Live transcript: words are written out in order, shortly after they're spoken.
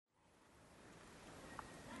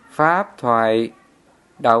Pháp thoại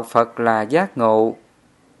Đạo Phật là giác ngộ,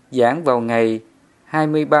 giảng vào ngày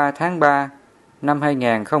 23 tháng 3 năm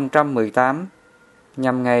 2018,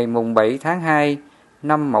 nhằm ngày mùng 7 tháng 2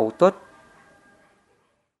 năm Mậu Tuất.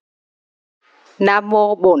 Nam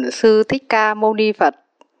mô Bổn Sư Thích Ca Mâu Ni Phật.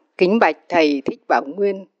 Kính bạch thầy Thích Bảo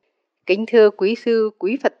Nguyên. Kính thưa quý sư,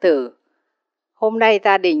 quý Phật tử. Hôm nay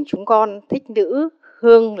gia đình chúng con thích nữ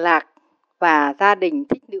Hương Lạc và gia đình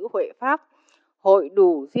thích nữ Huệ Pháp hội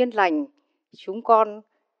đủ duyên lành. Chúng con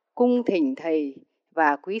cung thỉnh thầy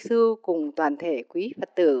và quý sư cùng toàn thể quý Phật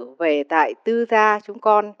tử về tại tư gia chúng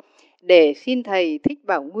con để xin thầy Thích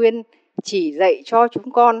Bảo Nguyên chỉ dạy cho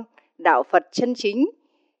chúng con đạo Phật chân chính,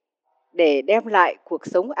 để đem lại cuộc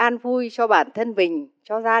sống an vui cho bản thân mình,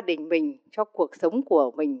 cho gia đình mình, cho cuộc sống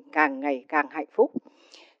của mình càng ngày càng hạnh phúc.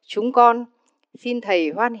 Chúng con xin thầy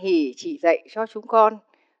hoan hỷ chỉ dạy cho chúng con.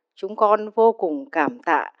 Chúng con vô cùng cảm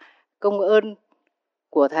tạ công ơn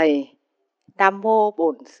của thầy. Nam mô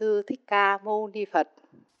Bổn Sư Thích Ca Mâu Ni Phật.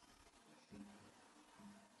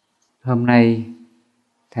 Hôm nay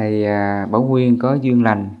thầy Bảo Nguyên có duyên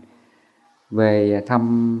lành về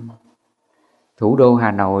thăm thủ đô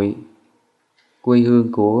Hà Nội, quê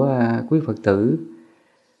hương của quý Phật tử.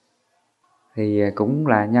 Thì cũng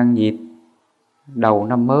là nhân dịp đầu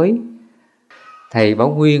năm mới, thầy Bảo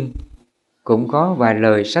Nguyên cũng có vài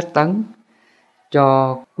lời sách tấn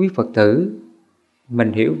cho quý Phật tử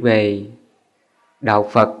mình hiểu về đạo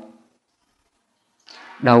Phật.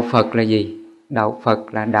 Đạo Phật là gì? Đạo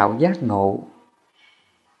Phật là đạo giác ngộ.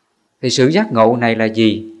 Thì sự giác ngộ này là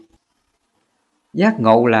gì? Giác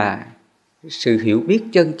ngộ là sự hiểu biết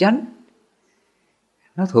chân chánh.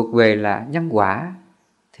 Nó thuộc về là nhân quả,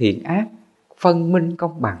 thiện ác, phân minh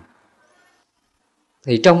công bằng.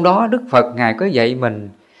 Thì trong đó Đức Phật Ngài có dạy mình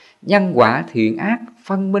nhân quả, thiện ác,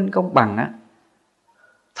 phân minh công bằng á,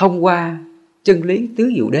 thông qua chân lý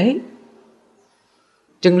tứ diệu đế.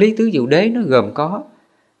 Chân lý tứ diệu đế nó gồm có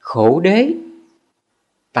khổ đế,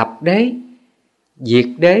 tập đế, diệt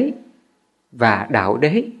đế và đạo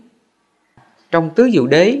đế. Trong tứ diệu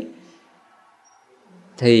đế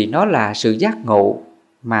thì nó là sự giác ngộ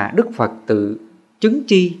mà Đức Phật tự chứng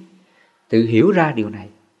tri, tự hiểu ra điều này.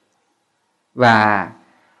 Và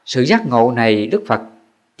sự giác ngộ này Đức Phật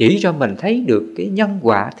chỉ cho mình thấy được cái nhân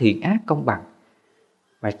quả thiện ác công bằng.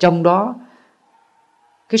 Và trong đó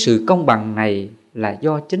cái sự công bằng này là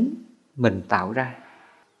do chính mình tạo ra.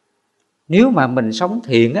 Nếu mà mình sống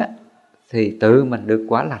thiện á, thì tự mình được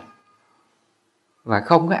quả lành, và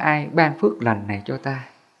không có ai ban phước lành này cho ta.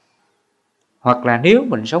 Hoặc là nếu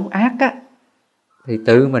mình sống ác á, thì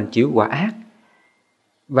tự mình chịu quả ác,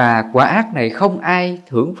 và quả ác này không ai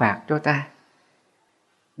thưởng phạt cho ta.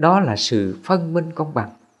 Đó là sự phân minh công bằng.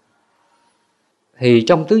 Thì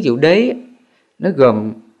trong tứ diệu đế nó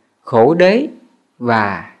gồm khổ đế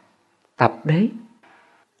và tập đế.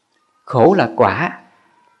 Khổ là quả,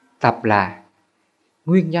 tập là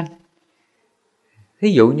nguyên nhân.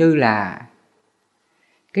 Thí dụ như là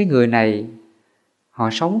cái người này họ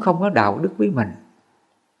sống không có đạo đức với mình.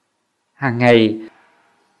 Hàng ngày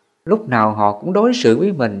lúc nào họ cũng đối xử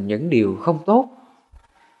với mình những điều không tốt.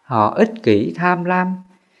 Họ ích kỷ, tham lam,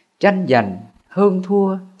 tranh giành, hơn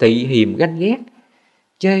thua, tị hiềm, ganh ghét,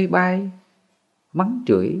 chê bai, mắng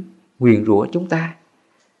chửi, nguyền rủa chúng ta.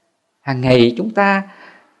 Hàng ngày chúng ta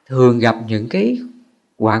thường gặp những cái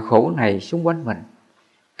họa khổ này xung quanh mình.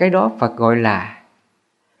 Cái đó Phật gọi là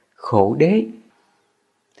khổ đế.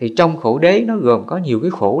 Thì trong khổ đế nó gồm có nhiều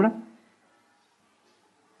cái khổ lắm.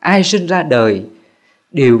 Ai sinh ra đời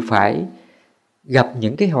đều phải gặp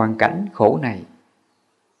những cái hoàn cảnh khổ này.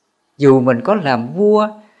 Dù mình có làm vua,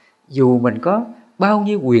 dù mình có bao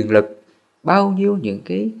nhiêu quyền lực, bao nhiêu những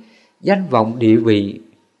cái danh vọng địa vị,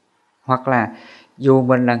 hoặc là dù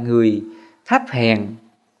mình là người thấp hèn,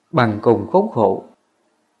 bằng cùng khốn khổ,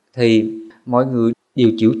 thì mọi người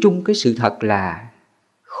đều chịu chung cái sự thật là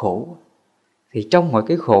khổ. Thì trong mọi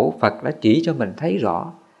cái khổ, Phật đã chỉ cho mình thấy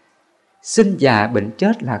rõ sinh già bệnh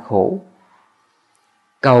chết là khổ,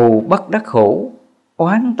 cầu bất đắc khổ,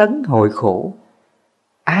 oán tấn hồi khổ,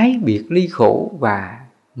 ái biệt ly khổ và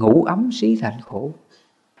ngủ ấm xí thành khổ.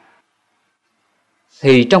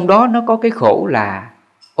 Thì trong đó nó có cái khổ là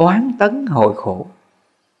oán tấn hồi khổ.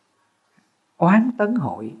 Oán tấn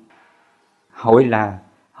hội, hội là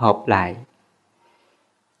hợp lại.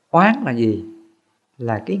 Oán là gì?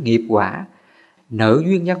 Là cái nghiệp quả, nợ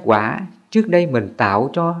duyên nhân quả. Trước đây mình tạo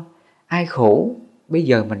cho ai khổ, bây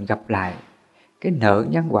giờ mình gặp lại cái nợ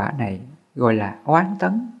nhân quả này, gọi là oán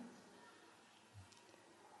tấn.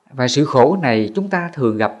 Và sự khổ này chúng ta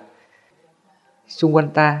thường gặp xung quanh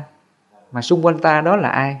ta. Mà xung quanh ta đó là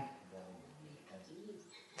ai?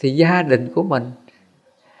 Thì gia đình của mình.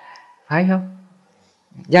 phải không?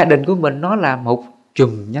 Gia đình của mình nó là một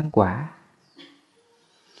chùm nhân quả.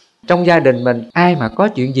 Trong gia đình mình ai mà có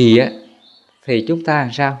chuyện gì á thì chúng ta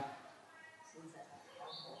làm sao?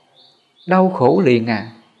 Đau khổ liền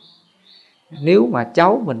à. Nếu mà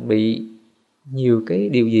cháu mình bị nhiều cái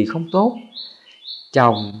điều gì không tốt,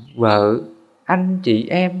 chồng, vợ, anh chị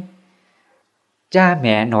em, cha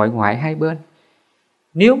mẹ, nội ngoại hai bên,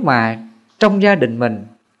 nếu mà trong gia đình mình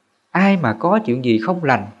ai mà có chuyện gì không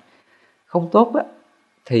lành, không tốt á,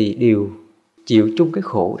 thì đều chịu chung cái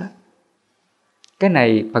khổ đó. Cái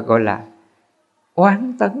này Phật gọi là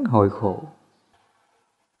oán tấn hội khổ.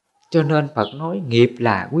 Cho nên Phật nói nghiệp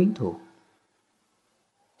là quyến thuộc.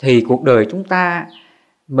 Thì cuộc đời chúng ta,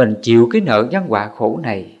 mình chịu cái nợ nhân quả khổ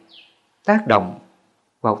này tác động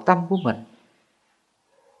vào tâm của mình,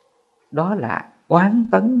 đó là oán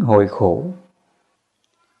tấn hội khổ.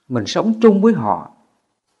 Mình sống chung với họ,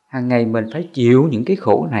 hàng ngày mình phải chịu những cái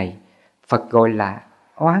khổ này. Phật gọi là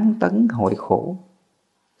oán tấn hội khổ.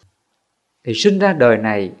 Thì sinh ra đời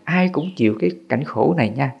này ai cũng chịu cái cảnh khổ này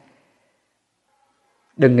nha.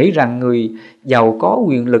 Đừng nghĩ rằng người giàu có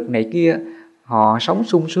quyền lực này kia họ sống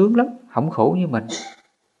sung sướng lắm, không khổ như mình.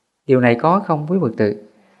 Điều này có không quý Phật tử?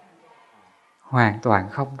 Hoàn toàn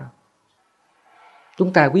không đâu.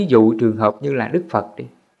 Chúng ta ví dụ trường hợp như là Đức Phật đi.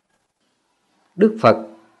 Đức Phật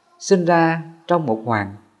sinh ra trong một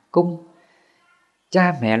hoàng cung,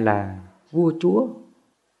 cha mẹ là vua chúa,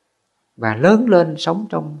 và lớn lên sống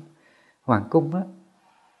trong hoàng cung á,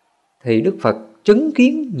 thì Đức Phật chứng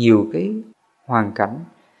kiến nhiều cái hoàn cảnh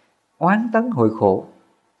oán tấn hội khổ.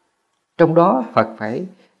 Trong đó Phật phải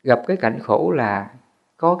gặp cái cảnh khổ là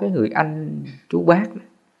có cái người anh chú bác đó,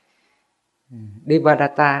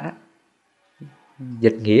 Devadatta đó,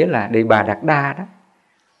 dịch nghĩa là Đề Bà Đạt Đa đó.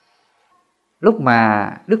 Lúc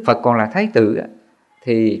mà Đức Phật còn là thái tử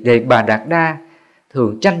thì Đề Bà Đạt Đa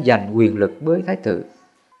thường tranh giành quyền lực với thái tử,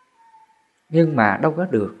 nhưng mà đâu có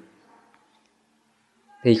được.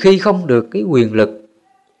 Thì khi không được cái quyền lực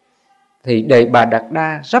thì Đề Bà Đạt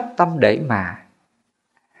Đa dắp tâm để mà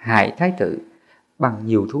hại thái tử bằng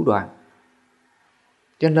nhiều thủ đoạn.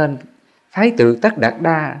 Cho nên thái tử Tất Đạt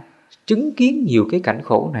Đa chứng kiến nhiều cái cảnh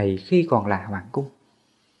khổ này khi còn là hoàng cung.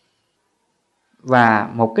 Và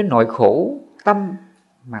một cái nỗi khổ tâm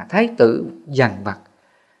mà thái tử dằn vặt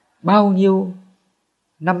bao nhiêu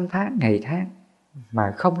năm tháng, ngày tháng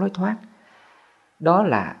mà không lối thoát, đó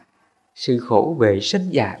là sự khổ về sinh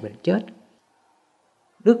già bệnh chết.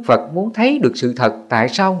 Đức Phật muốn thấy được sự thật tại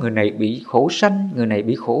sao người này bị khổ sanh, người này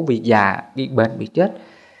bị khổ vì già, bị bệnh, bị chết.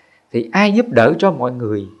 Thì ai giúp đỡ cho mọi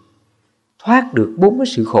người thoát được bốn cái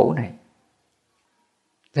sự khổ này?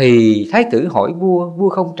 Thì thái tử hỏi vua, vua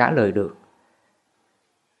không trả lời được.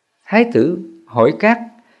 Thái tử hỏi các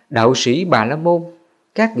đạo sĩ Bà La Môn,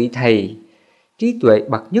 các vị thầy trí tuệ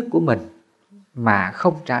bậc nhất của mình mà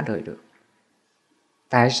không trả lời được.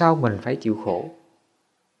 Tại sao mình phải chịu khổ?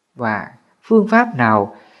 Và phương pháp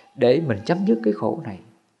nào để mình chấm dứt cái khổ này?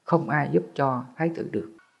 Không ai giúp cho thái tử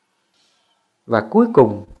được. Và cuối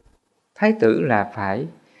cùng thái tử là phải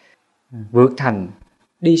vượt thành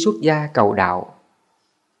đi xuất gia cầu đạo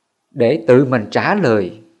để tự mình trả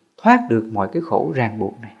lời thoát được mọi cái khổ ràng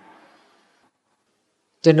buộc này.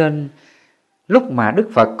 Cho nên lúc mà Đức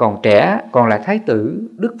Phật còn trẻ, còn là thái tử,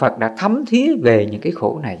 Đức Phật đã thấm thía về những cái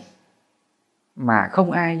khổ này mà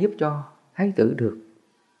không ai giúp cho thái tử được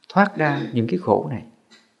thoát ra những cái khổ này.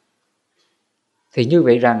 Thì như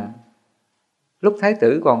vậy rằng lúc thái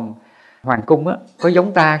tử còn hoàng cung á, có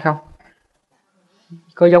giống ta không?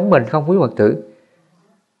 Có giống mình không quý Phật tử?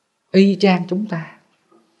 Y chang chúng ta.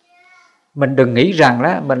 Mình đừng nghĩ rằng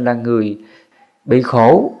là mình là người bị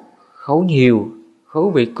khổ, khổ nhiều,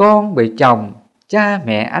 khổ vì con, vì chồng, cha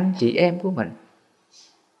mẹ, anh chị em của mình.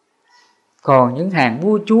 Còn những hàng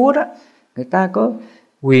vua chúa đó, người ta có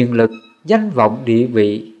quyền lực, danh vọng, địa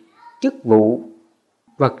vị, chức vụ,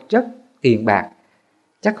 vật chất, tiền bạc,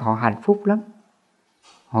 chắc họ hạnh phúc lắm.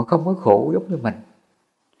 Họ không có khổ giống như mình.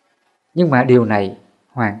 Nhưng mà điều này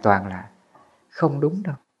hoàn toàn là không đúng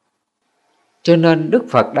đâu. Cho nên Đức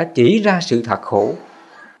Phật đã chỉ ra sự thật khổ.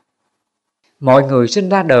 Mọi người sinh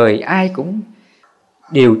ra đời ai cũng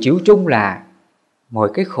đều chịu chung là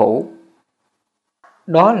mọi cái khổ.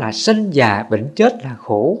 Đó là sinh già bệnh chết là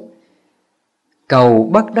khổ, cầu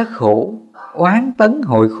bất đắc khổ, oán tấn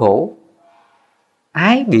hội khổ,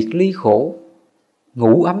 ái biệt ly khổ,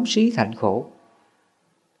 ngủ ấm xí thành khổ.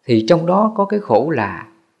 Thì trong đó có cái khổ là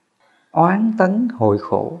oán tấn hội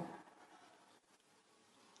khổ.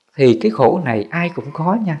 Thì cái khổ này ai cũng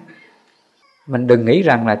có nha. Mình đừng nghĩ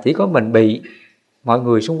rằng là chỉ có mình bị, mọi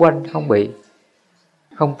người xung quanh không bị.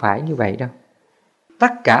 Không phải như vậy đâu.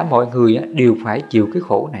 Tất cả mọi người đều phải chịu cái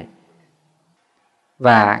khổ này.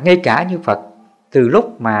 Và ngay cả như Phật, từ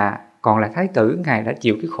lúc mà còn là Thái tử, Ngài đã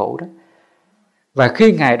chịu cái khổ đó. Và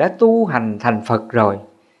khi Ngài đã tu hành thành Phật rồi,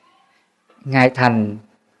 Ngài thành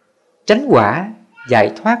chánh quả,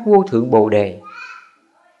 giải thoát vô thượng Bồ Đề.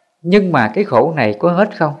 Nhưng mà cái khổ này có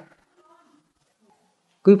hết không?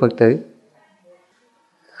 Quý Phật tử,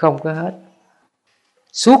 không có hết.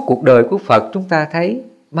 Suốt cuộc đời của Phật chúng ta thấy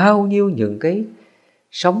bao nhiêu những cái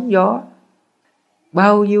sóng gió,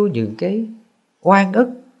 bao nhiêu những cái oan ức,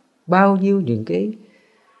 bao nhiêu những cái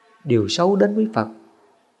điều xấu đến với Phật,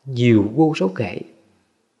 nhiều vô số kể.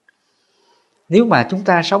 Nếu mà chúng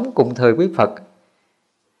ta sống cùng thời với Phật,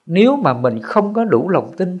 nếu mà mình không có đủ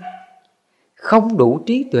lòng tin, không đủ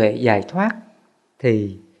trí tuệ giải thoát,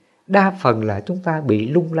 thì đa phần là chúng ta bị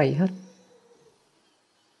lung lay hết.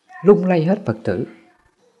 Lung lay hết Phật tử.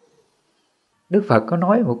 Đức Phật có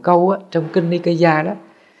nói một câu á, trong Kinh Nikaya đó: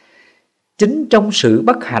 chính trong sự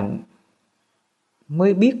bất hạnh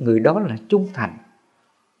mới biết người đó là trung thành.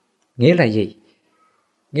 Nghĩa là gì?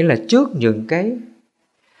 Nghĩa là trước những cái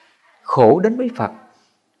khổ đến với Phật,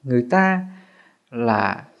 người ta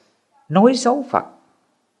là nói xấu Phật,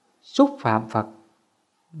 xúc phạm Phật,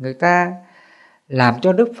 người ta làm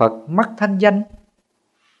cho Đức Phật mất thanh danh,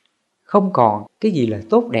 không còn cái gì là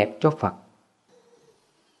tốt đẹp cho Phật.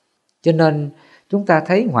 Cho nên chúng ta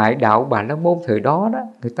thấy ngoại đạo Bà La Môn thời đó đó,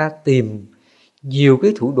 người ta tìm nhiều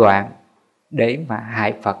cái thủ đoạn để mà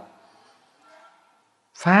hại Phật,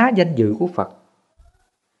 phá danh dự của Phật.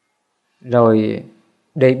 Rồi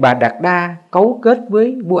Đề Bà Đạt Đa cấu kết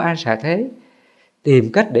với vua A Xà Thế, tìm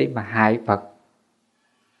cách để mà hại Phật,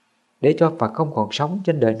 để cho Phật không còn sống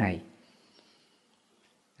trên đời này.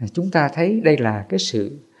 Chúng ta thấy đây là cái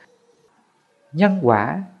sự nhân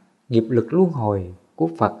quả, nghiệp lực luân hồi của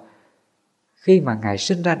Phật. Khi mà Ngài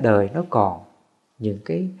sinh ra đời, nó còn những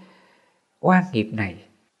cái oan nghiệp này,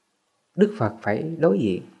 Đức Phật phải đối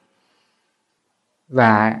diện.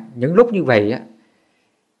 Và những lúc như vậy á,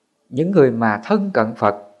 những người mà thân cận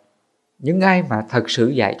Phật, những ai mà thật sự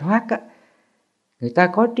giải thoát á, người ta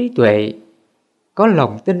có trí tuệ, có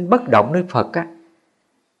lòng tin bất động nơi Phật á,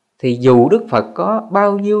 thì dù Đức Phật có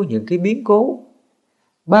bao nhiêu những cái biến cố,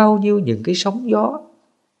 bao nhiêu những cái sóng gió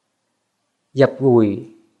dập vùi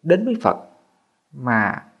đến với Phật,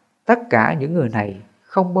 mà tất cả những người này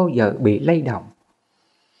không bao giờ bị lay động.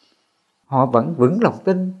 Họ vẫn vững lòng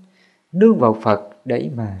tin, nương vào Phật để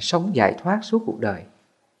mà sống giải thoát suốt cuộc đời.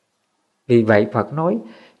 Vì vậy Phật nói,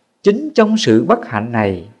 chính trong sự bất hạnh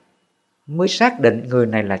này mới xác định người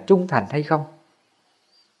này là trung thành hay không.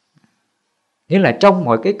 Nghĩa là trong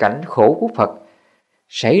mọi cái cảnh khổ của Phật,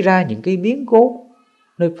 xảy ra những cái biến cố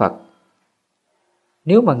nơi Phật,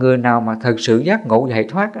 nếu mà người nào mà thật sự giác ngộ giải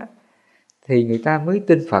thoát á, thì người ta mới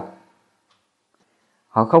tin Phật.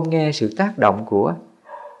 Họ không nghe sự tác động của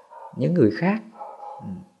những người khác.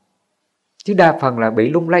 Chứ đa phần là bị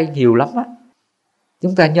lung lay nhiều lắm á.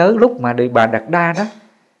 Chúng ta nhớ lúc mà Đề Bà Đạt Đa đó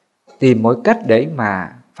tìm mọi cách để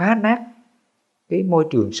mà phá nát cái môi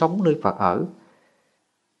trường sống nơi Phật ở,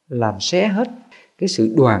 làm xé hết cái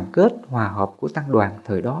sự đoàn kết hòa hợp của tăng đoàn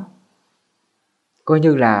thời đó. Coi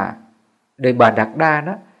như là Đề Bà Đạt Đa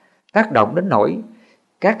đó tác động đến nỗi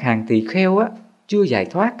các hàng tỳ kheo á, chưa giải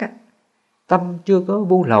thoát á, tâm chưa có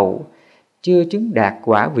vô lậu, chưa chứng đạt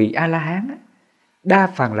quả vị A-la-hán á, đa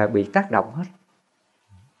phần là bị tác động hết,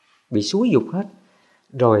 bị xúi dục hết,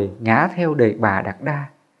 rồi ngã theo Đề Bà Đạt Đa.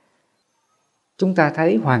 Chúng ta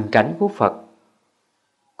thấy hoàn cảnh của Phật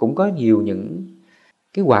cũng có nhiều những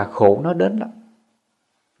cái hòa khổ nó đến lắm.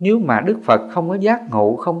 Nếu mà Đức Phật không có giác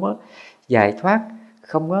ngộ, không có giải thoát,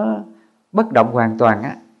 không có bất động hoàn toàn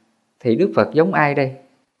á, thì Đức Phật giống ai đây?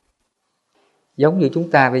 Giống như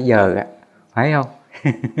chúng ta bây giờ á, phải không?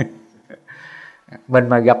 Mình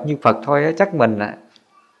mà gặp như Phật thôi á, chắc mình là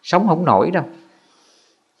sống không nổi đâu.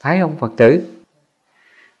 Phải không Phật tử?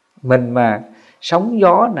 Mình mà sóng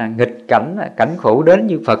gió nè, nghịch cảnh, cảnh khổ đến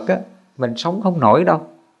như Phật á, mình sống không nổi đâu.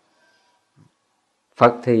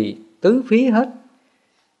 Phật thì tứ phía hết.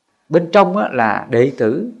 Bên trong á, là đệ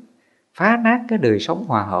tử phá nát cái đời sống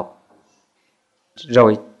hòa hợp,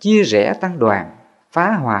 rồi chia rẽ tăng đoàn,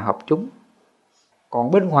 phá hòa hợp chúng.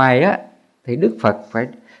 Còn bên ngoài á, thì Đức Phật phải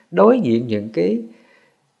đối diện những cái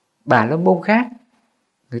Bà La Môn khác,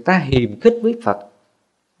 người ta hiềm khích với Phật,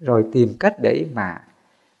 rồi tìm cách để mà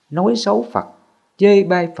nói xấu Phật, chê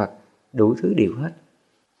bai Phật, đủ thứ điều hết.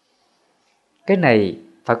 Cái này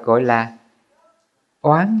Phật gọi là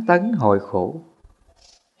oán tấn hồi khổ.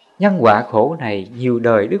 Nhân quả khổ này nhiều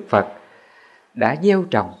đời Đức Phật đã gieo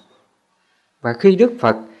trồng. Và khi Đức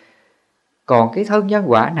Phật còn cái thân nhân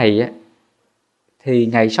quả này á, thì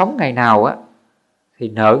ngày sống ngày nào á, thì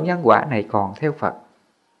nợ nhân quả này còn theo Phật.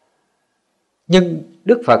 Nhưng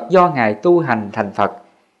Đức Phật do Ngài tu hành thành Phật,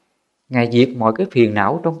 Ngài diệt mọi cái phiền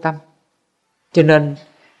não trong tâm, cho nên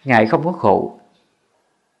Ngài không có khổ.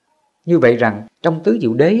 Như vậy rằng trong tứ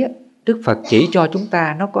diệu đế á, Đức Phật chỉ cho chúng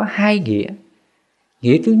ta nó có hai nghĩa.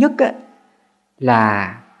 Nghĩa thứ nhất á,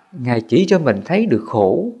 là Ngài chỉ cho mình thấy được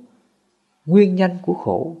khổ, nguyên nhân của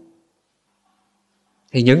khổ.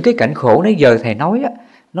 Thì những cái cảnh khổ nãy giờ Thầy nói á,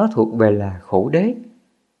 nó thuộc về là khổ đế.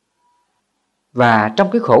 Và trong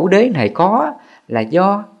cái khổ đế này có là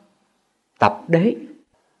do tập đế.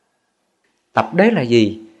 Tập đế là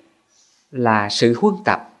gì? Là sự huân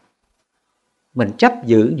tập. Mình chấp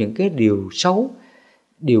giữ những cái điều xấu,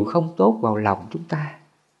 điều không tốt vào lòng chúng ta.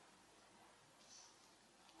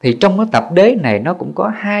 Thì trong cái tập đế này nó cũng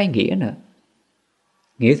có hai nghĩa nữa.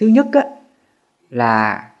 Nghĩa thứ nhất á,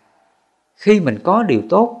 là khi mình có điều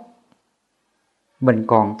tốt, mình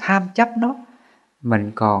còn tham chấp nó,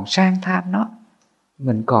 mình còn sang tham nó,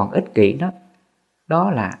 mình còn ích kỷ nó,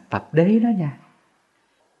 đó là tập đế đó nha.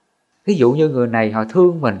 Ví dụ như người này họ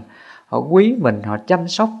thương mình, họ quý mình, họ chăm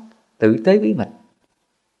sóc tử tế với mình,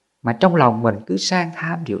 mà trong lòng mình cứ sang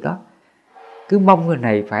tham điều đó, cứ mong người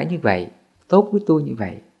này phải như vậy, tốt với tôi như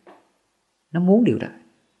vậy, nó muốn điều đó.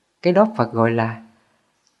 Cái đó Phật gọi là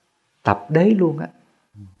tập đế luôn á.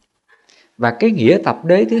 Và cái nghĩa tập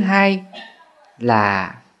đế thứ hai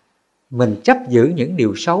là mình chấp giữ những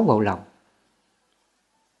điều xấu vào lòng.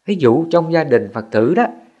 Ví dụ trong gia đình Phật tử đó,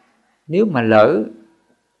 nếu mà lỡ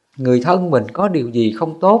người thân mình có điều gì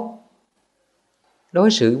không tốt,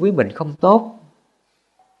 đối xử với mình không tốt,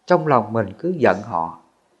 trong lòng mình cứ giận họ,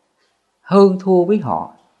 hơn thua với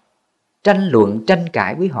họ, tranh luận tranh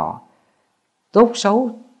cãi với họ, tốt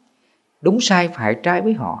xấu, đúng sai phải trái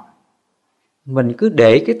với họ. Mình cứ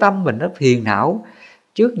để cái tâm mình nó phiền não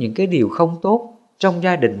trước những cái điều không tốt trong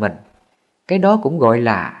gia đình mình. Cái đó cũng gọi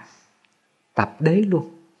là tập đế luôn.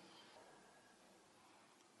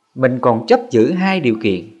 Mình còn chấp giữ hai điều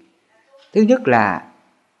kiện. Thứ nhất là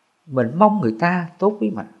mình mong người ta tốt với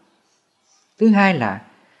mình. Thứ hai là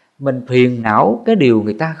mình phiền não cái điều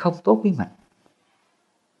người ta không tốt với mình.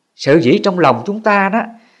 Sở dĩ trong lòng chúng ta đó,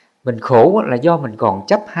 mình khổ là do mình còn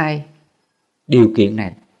chấp hai điều kiện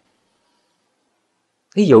này.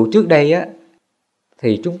 Ví dụ trước đây á,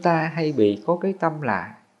 thì chúng ta hay bị có cái tâm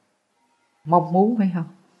là mong muốn, phải không?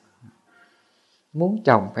 Muốn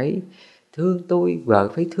chồng phải thương tôi,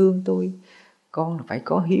 vợ phải thương tôi, con phải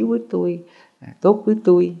có hiếu với tôi, tốt với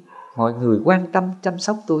tôi, mọi người quan tâm chăm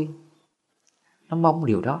sóc tôi. Nó mong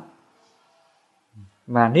điều đó.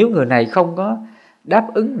 Mà nếu người này không có đáp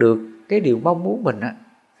ứng được cái điều mong muốn mình á,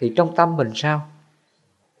 thì trong tâm mình sao?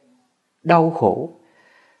 Đau khổ,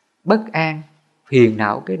 bất an, phiền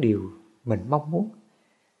não cái điều mình mong muốn.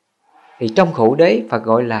 Thì trong khổ đế Phật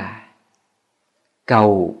gọi là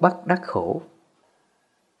cầu bất đắc khổ.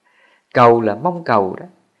 Cầu là mong cầu đó.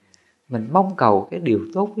 Mình mong cầu cái điều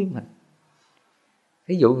tốt với mình.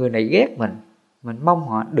 Ví dụ người này ghét mình mong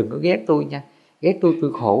họ đừng có ghét tôi nha. Ghét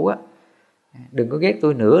tôi khổ á, đừng có ghét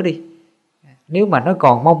tôi nữa đi. Nếu mà nó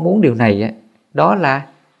còn mong muốn điều này á, đó là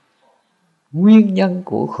nguyên nhân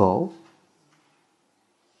của khổ.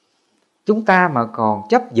 Chúng ta mà còn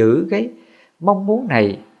chấp giữ cái mong muốn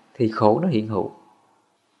này thì khổ nó hiện hữu.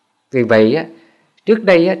 Vì vậy á, trước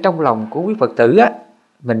đây á, trong lòng của quý Phật tử á,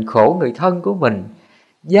 mình khổ người thân của mình,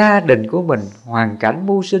 gia đình của mình, hoàn cảnh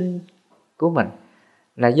mưu sinh của mình,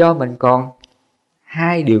 là do mình còn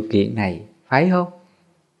hai điều kiện này, phải không?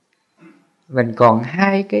 Mình còn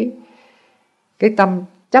hai cái tâm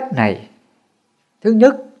chấp này. Thứ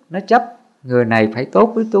nhất, nó chấp người này phải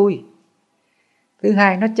tốt với tôi. Thứ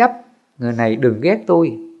hai, nó chấp người này đừng ghét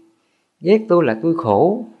tôi. Ghét tôi là tôi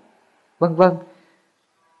khổ, vân vân.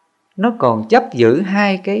 Nó còn chấp giữ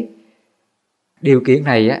hai cái điều kiện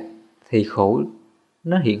này á, thì khổ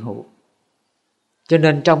nó hiện hữu. Cho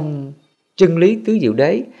nên trong chân lý tứ diệu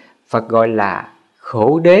đế, Phật gọi là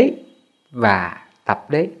khổ đế và tập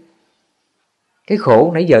đế. Cái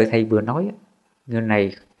khổ nãy giờ thầy vừa nói, người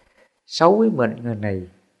này xấu với mình, người này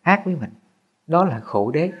ác với mình, đó là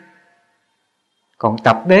khổ đế. Còn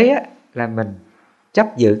tập đế á, là mình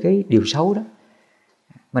chấp giữ cái điều xấu đó.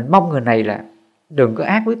 Mình mong người này là đừng có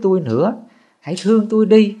ác với tôi nữa, hãy thương tôi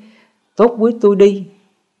đi, tốt với tôi đi.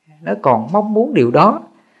 Nó còn mong muốn điều đó,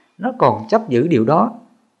 nó còn chấp giữ điều đó,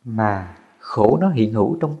 mà khổ nó hiện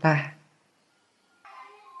hữu trong ta.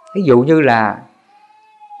 Ví dụ như là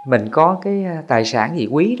mình có cái tài sản gì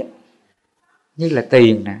quý đó, như là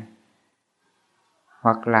tiền nè,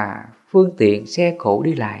 hoặc là phương tiện xe cộ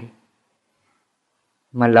đi lại,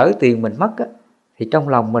 mà lỡ tiền mình mất á, thì trong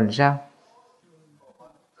lòng mình sao?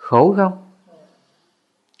 Khổ không?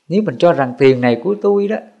 Nếu mình cho rằng tiền này của tôi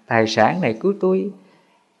đó, tài sản này của tôi,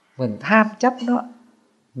 mình tham chấp nó,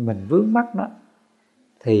 mình vướng mắc nó,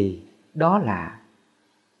 thì đó là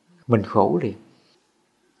mình khổ liền.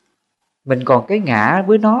 Mình còn cái ngã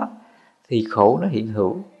với nó thì khổ nó hiện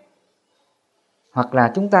hữu. Hoặc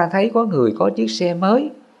là chúng ta thấy có người có chiếc xe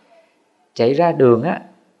mới chạy ra đường á,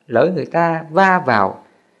 lỡ người ta va vào,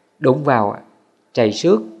 đụng vào, trầy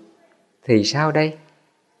xước, thì sao đây?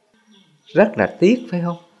 Rất là tiếc phải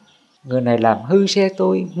không? Người này làm hư xe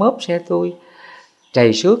tôi, mớp xe tôi,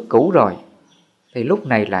 trầy xước cũ rồi, thì lúc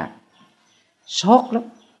này là xót lắm,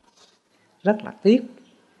 rất là tiếc.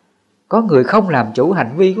 Có người không làm chủ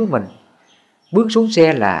hành vi của mình, bước xuống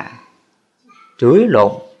xe là chửi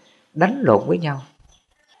lộn, đánh lộn với nhau.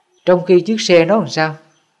 Trong khi chiếc xe đó làm sao?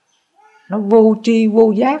 Nó vô tri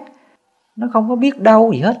vô giác, nó không có biết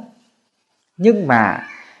đâu gì hết. Nhưng mà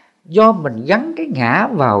do mình gắn cái ngã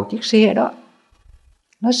vào chiếc xe đó,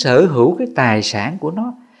 nó sở hữu cái tài sản của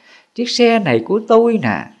nó. Chiếc xe này của tôi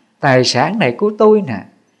nè, tài sản này của tôi nè.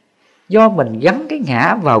 Do mình gắn cái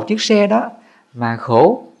ngã vào chiếc xe đó mà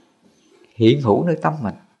khổ hiện hữu nơi tâm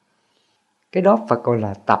mình. Cái đó Phật gọi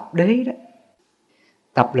là tập đế đó.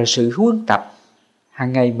 Tập là sự huân tập.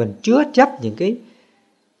 Hàng ngày mình chứa chấp những cái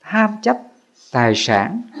tham chấp tài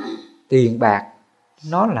sản, tiền bạc,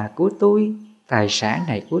 nó là của tôi, tài sản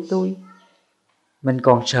này của tôi. Mình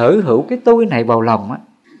còn sở hữu cái tôi này vào lòng á.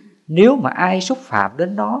 Nếu mà ai xúc phạm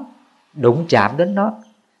đến nó, đụng chạm đến nó,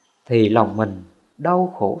 thì lòng mình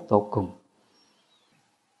đau khổ tột cùng.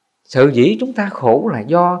 Sở dĩ chúng ta khổ là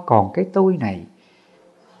do còn cái tôi này.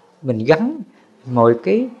 Mình gắn mọi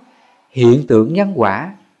cái hiện tượng nhân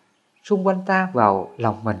quả xung quanh ta vào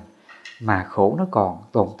lòng mình mà khổ nó còn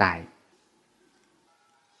tồn tại.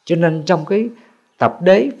 Cho nên trong cái tập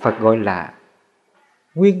đế Phật gọi là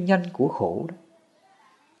nguyên nhân của khổ đó.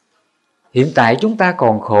 Hiện tại chúng ta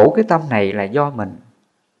còn khổ cái tâm này là do mình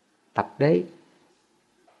tập đế.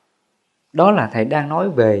 Đó là Thầy đang nói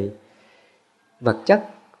về vật chất,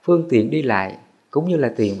 phương tiện đi lại cũng như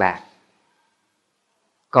là tiền bạc.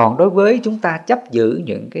 Còn đối với chúng ta chấp giữ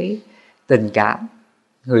những cái tình cảm,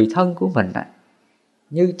 người thân của mình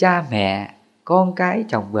như cha mẹ, con cái,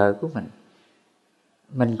 chồng vợ của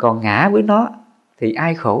mình còn ngã với nó, thì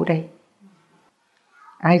ai khổ đây?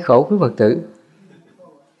 Ai khổ quý Phật tử?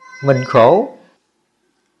 Mình khổ.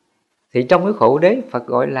 Thì trong cái khổ đế Phật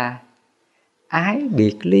gọi là ái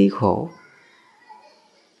biệt ly khổ.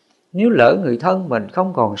 Nếu lỡ người thân mình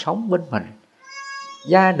không còn sống bên mình,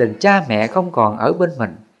 gia đình cha mẹ không còn ở bên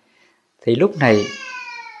mình, thì lúc này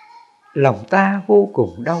lòng ta vô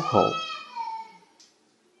cùng đau khổ.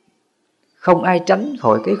 Không ai tránh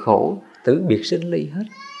khỏi cái khổ tử biệt sinh ly hết.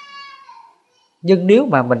 Nhưng nếu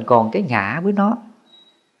mà mình còn cái ngã với nó,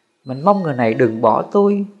 mình mong người này đừng bỏ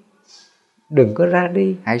tôi, đừng có ra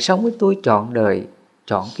đi, hãy sống với tôi trọn đời,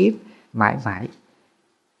 trọn kiếp, mãi mãi.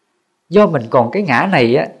 Do mình còn cái ngã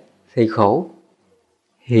này á, thì khổ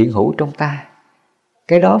hiện hữu trong ta.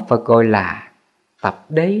 Cái đó Phật gọi là tập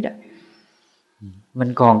đế đó.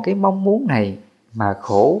 Mình còn cái mong muốn này mà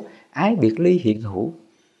khổ ái biệt ly hiện hữu.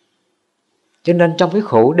 Cho nên trong cái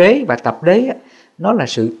khổ đế và tập đế á, nó là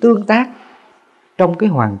sự tương tác trong cái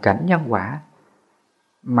hoàn cảnh nhân quả.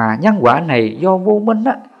 Mà nhân quả này do vô minh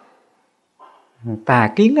á,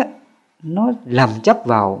 tà kiến á, nó làm chấp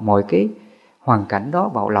vào mọi cái hoàn cảnh đó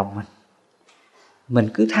vào lòng mình. Mình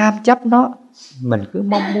cứ tham chấp nó, mình cứ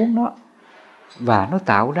mong muốn nó, và nó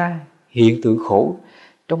tạo ra hiện tượng khổ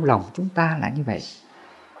trong lòng chúng ta là như vậy.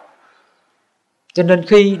 Cho nên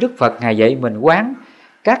khi Đức Phật Ngài dạy mình quán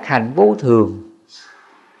các hành vô thường,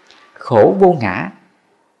 khổ vô ngã,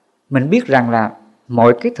 mình biết rằng là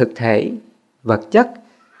mọi cái thực thể, vật chất,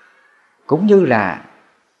 cũng như là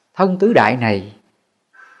thân tứ đại này,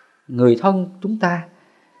 người thân chúng ta,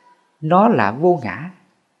 nó là vô ngã.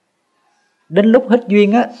 Đến lúc hết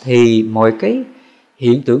duyên á, thì mọi cái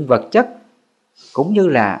hiện tượng vật chất cũng như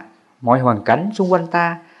là mọi hoàn cảnh xung quanh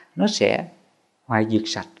ta nó sẽ hoại diệt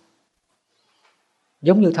sạch.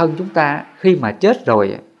 Giống như thân chúng ta khi mà chết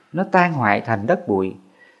rồi, nó tan hoại thành đất bụi,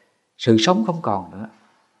 sự sống không còn nữa.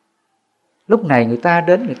 Lúc này người ta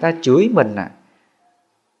đến, người ta chửi mình,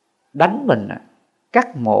 đánh mình,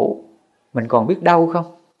 cắt mổ, mình còn biết đau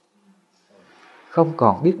không? Không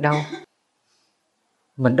còn biết đau.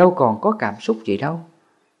 Mình đâu còn có cảm xúc gì đâu.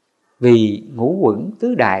 Vì ngũ uẩn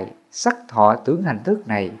tứ đại, sắc thọ tưởng hành thức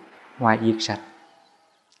này hoại diệt sạch.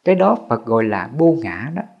 Cái đó Phật gọi là vô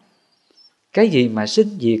ngã đó. Cái gì mà sinh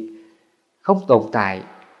diệt không tồn tại,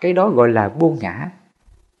 cái đó gọi là vô ngã.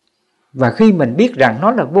 Và khi mình biết rằng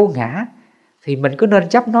nó là vô ngã, thì mình có nên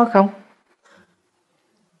chấp nó không?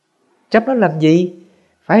 Chấp nó làm gì?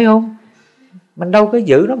 Phải không? Mình đâu có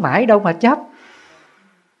giữ nó mãi đâu mà chấp.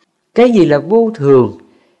 Cái gì là vô thường,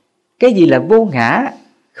 Cái gì là vô ngã?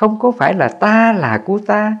 Không có phải là ta là của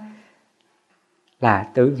ta, là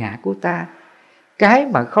tự ngã của ta. Cái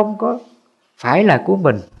mà không có phải là của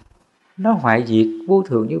mình, nó hoại diệt vô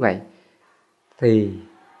thường như vậy, thì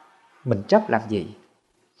mình chấp làm gì?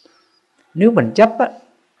 Nếu mình chấp á,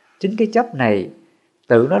 chính cái chấp này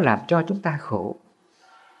tự nó làm cho chúng ta khổ.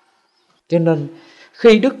 Cho nên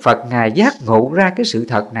khi Đức Phật Ngài giác ngộ ra cái sự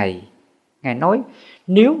thật này, Ngài nói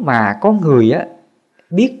nếu mà con người á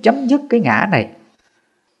biết chấm dứt cái ngã này,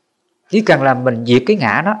 chỉ cần là mình diệt cái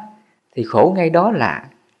ngã đó, thì khổ ngay đó là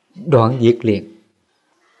đoạn diệt liền.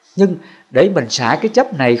 Nhưng để mình xả cái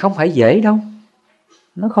chấp này không phải dễ đâu.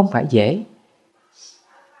 Nó không phải dễ.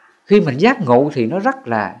 Khi mình giác ngộ thì nó rất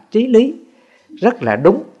là trí lý, rất là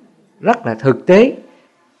đúng, rất là thực tế,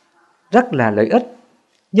 rất là lợi ích.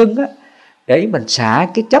 Nhưng á, để mình xả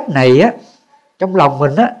cái chấp này á trong lòng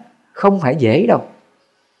mình á, không phải dễ đâu.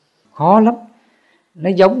 Khó lắm. Nó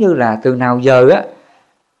giống như là từ nào giờ á,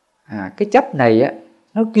 cái chấp này á,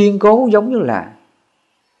 nó kiên cố giống như là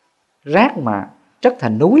rác mà chất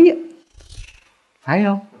thành núi á, phải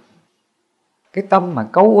không? Cái tâm mà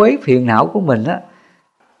cấu uế phiền não của mình á,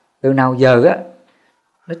 từ nào giờ á,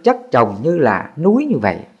 nó chất chồng như là núi như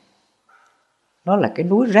vậy. Nó là cái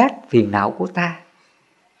núi rác phiền não của ta.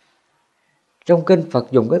 Trong kinh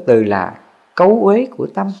Phật dùng cái từ là cấu uế của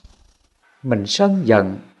tâm. Mình sân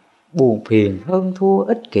giận, buồn phiền, hơn thua,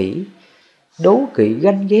 ích kỷ, đố kỵ,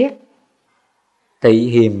 ganh ghét, tị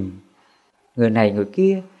hiềm người này người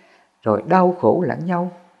kia, rồi đau khổ lẫn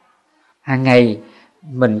nhau. Hàng ngày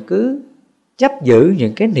mình cứ chấp giữ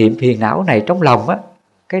những cái niệm phiền não này trong lòng á,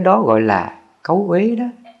 cái đó gọi là cấu uế đó.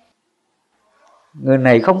 Người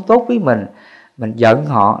này không tốt với mình giận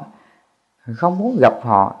họ, không muốn gặp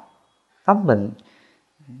họ, tâm mình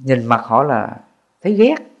nhìn mặt họ là thấy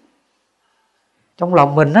ghét. Trong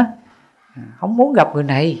lòng mình á, không muốn gặp người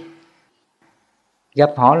này, gặp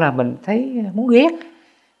họ là mình thấy muốn ghét.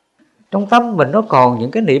 Trong tâm mình nó còn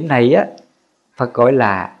những cái niệm này á, Phật gọi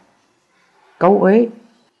là cấu uế.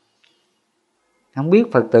 Không biết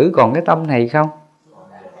Phật tử còn cái tâm này không?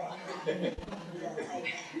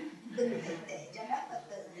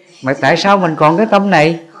 Mà tại sao mình còn cái tâm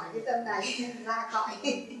này?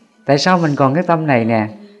 Tại sao mình còn cái tâm này nè?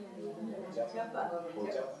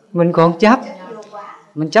 Mình còn chấp.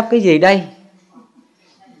 Mình chấp cái gì đây?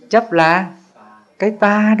 Chấp là cái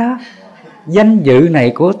ta đó. Danh dự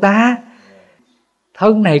này của ta,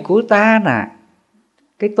 thân này của ta nè,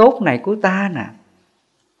 cái tốt này của ta nè.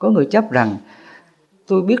 Có người chấp rằng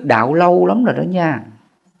tôi biết đạo lâu lắm rồi đó nha,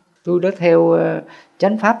 tôi đã theo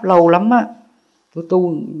chánh pháp lâu lắm á, tôi tu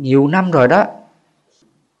nhiều năm rồi đó,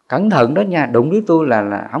 cẩn thận đó nha, đụng với tôi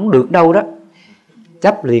là không được đâu đó.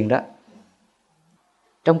 Chấp liền đó.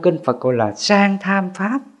 Trong kinh Phật gọi là sang tham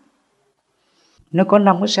pháp. Nó có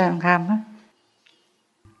 5 cái sang tham á.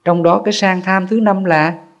 Trong đó cái sang tham thứ 5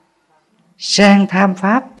 là sang tham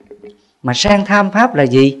pháp. Mà sang tham pháp là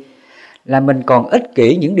gì? Là mình còn ích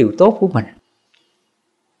kỷ những điều tốt của mình.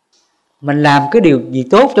 Mình làm cái điều gì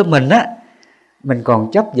tốt cho mình á, mình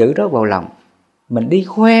còn chấp giữ đó vào lòng. Mình đi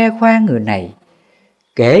khoe khoang người này,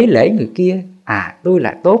 kể lễ người kia, tôi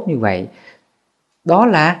là tốt như vậy. Đó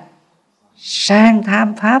là sang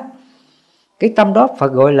tham pháp. Cái tâm đó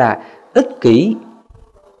Phật gọi là ích kỷ.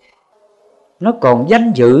 Nó còn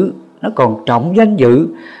danh dự, nó còn trọng danh dự,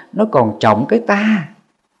 nó còn trọng cái ta,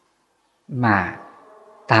 mà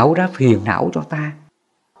tạo ra phiền não cho ta.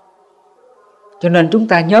 Cho nên chúng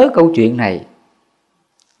ta nhớ câu chuyện này.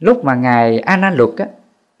 Lúc mà Ngài A Nan Luật á,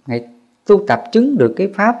 Ngài tu tập chứng được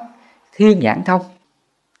cái pháp thiên nhãn thông,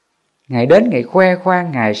 Ngài đến Ngài khoe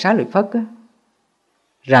khoang Ngài Xá Lợi Phất á,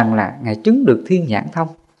 rằng là Ngài chứng được thiên nhãn thông.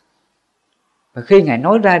 Và khi Ngài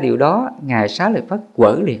nói ra điều đó, Ngài Xá Lợi Phất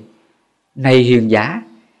quở liền. Này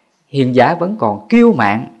hiền giả vẫn còn kiêu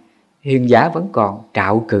mạn, hiền giả vẫn còn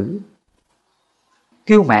trạo cử.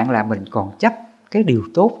 Kiêu mạn là mình còn chấp cái điều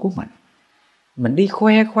tốt của mình. Mình đi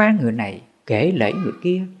khoe khoang người này, kể lễ người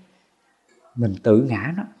kia, mình tự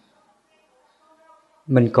ngã nó.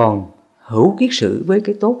 Mình còn hữu kiết sử với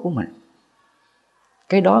cái tốt của mình.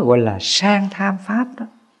 Cái đó gọi là sang tham pháp đó.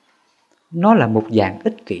 Nó là một dạng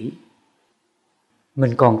ích kỷ.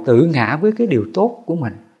 Mình còn tự ngã với cái điều tốt của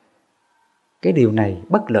mình. Cái điều này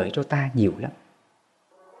bất lợi cho ta nhiều lắm.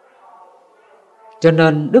 Cho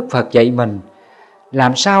nên Đức Phật dạy mình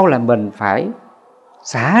làm sao là mình phải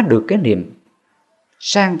xả được cái niệm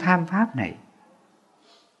sang tham pháp này.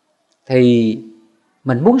 Thì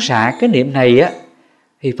mình muốn xả cái niệm này á,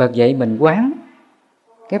 thì Phật dạy mình quán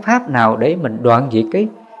cái pháp nào để mình đoạn diệt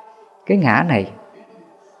cái ngã này.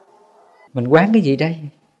 Mình quán cái gì đây?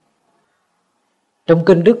 Trong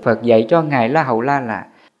kinh Đức Phật dạy cho Ngài La Hầu La là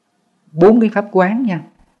 4 cái pháp quán nha.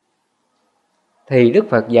 Thì Đức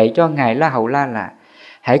Phật dạy cho Ngài La Hầu La là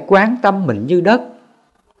hãy quán tâm mình như đất,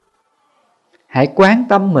 hãy quán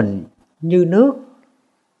tâm mình như nước,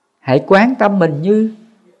 hãy quán tâm mình như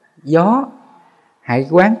gió, hãy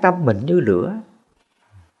quán tâm mình như lửa,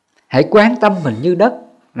 hãy quán tâm mình như đất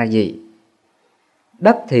là gì?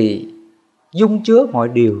 Đất thì dung chứa mọi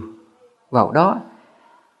điều vào đó.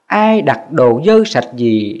 Ai đặt đồ dơ sạch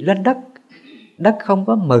gì lên đất, đất không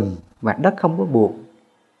có mừng và đất không có buồn.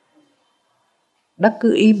 Đất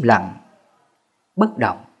cứ im lặng, bất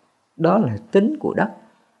động. Đó là tính của đất.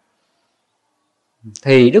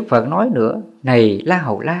 Thì Đức Phật nói nữa, này La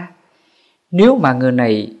Hầu La, nếu mà người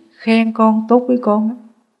này khen con tốt với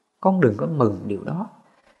con đừng có mừng điều đó,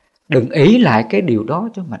 đừng ỷ lại cái điều đó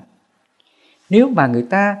cho mình. Nếu mà người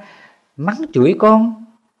ta mắng chửi con,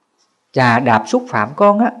 chà đạp xúc phạm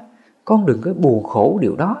con á, con đừng có buồn khổ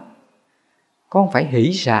điều đó, con phải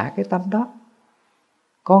hỷ xả cái tâm đó.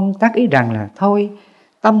 Con tác ý rằng là thôi,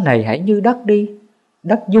 tâm này hãy như đất đi,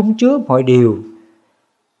 đất dung chứa mọi điều.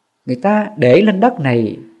 Người ta để lên đất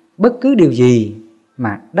này bất cứ điều gì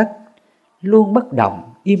mà đất luôn bất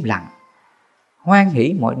động, im lặng, hoan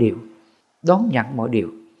hỷ mọi điều, đón nhận mọi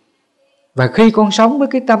điều. Và khi con sống với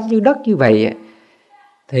cái tâm như đất như vậy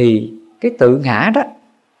thì cái tự ngã đó,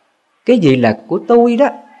 cái gì là của tôi đó,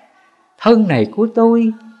 thân này của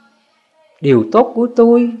tôi, điều tốt của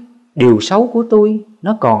tôi, điều xấu của tôi,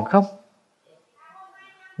 nó còn không?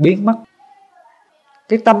 Biến mất.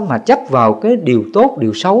 Cái tâm mà chấp vào cái điều tốt,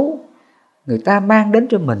 điều xấu người ta mang đến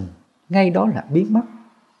cho mình, ngay đó là biến mất.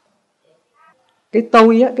 Cái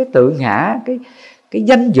tôi á, cái tự ngã, cái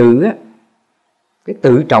danh dự á, cái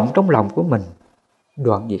tự trọng trong lòng của mình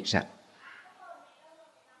đoạn diệt sạch.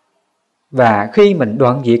 Và khi mình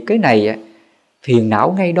đoạn diệt cái này á, phiền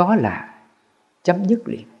não ngay đó là chấm dứt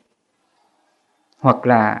liền. Hoặc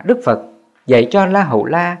là Đức Phật dạy cho La Hầu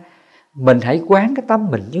La, mình hãy quán cái tâm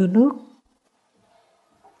mình như nước.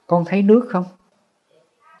 Con thấy nước không?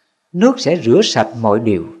 Nước sẽ rửa sạch mọi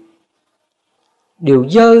điều. Điều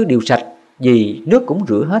dơ, điều sạch gì nước cũng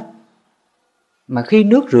rửa hết. Mà khi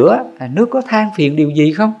nước rửa, nước có than phiền điều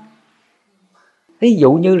gì không? Ví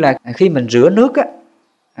dụ như là khi mình rửa nước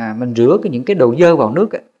á, mình rửa những cái đồ dơ vào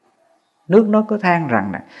nước á, nước nó có than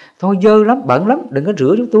rằng là thôi dơ lắm, bẩn lắm, đừng có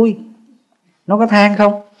rửa giúp tôi. Nó có than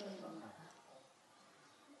không?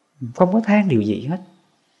 Không có than điều gì hết.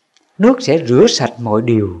 Nước sẽ rửa sạch mọi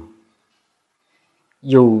điều.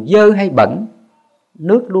 Dù dơ hay bẩn,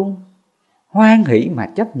 nước luôn hoan hỷ mà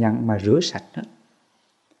chấp nhận mà rửa sạch hết.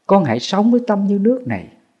 Con hãy sống với tâm như nước này.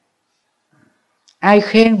 Ai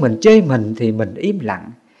khen mình, chê mình thì mình im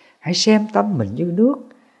lặng. Hãy xem tâm mình như nước,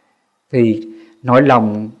 thì nội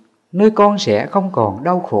lòng nơi con sẽ không còn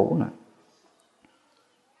đau khổ nữa.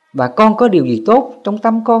 Và con có điều gì tốt trong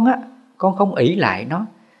tâm con á, con không ỷ lại nó,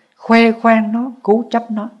 khoe khoang nó, cố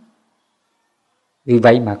chấp nó. Vì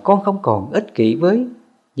vậy mà con không còn ích kỷ với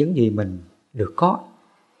những gì mình được có.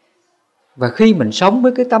 Và khi mình sống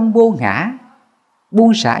với cái tâm vô ngã,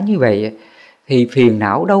 buông xả như vậy, thì phiền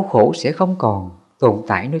não đau khổ sẽ không còn tồn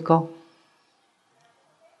tại nơi con.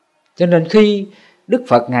 Cho nên khi Đức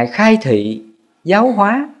Phật Ngài khai thị, giáo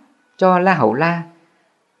hóa cho La Hầu La,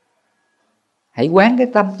 hãy quán cái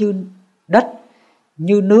tâm như đất,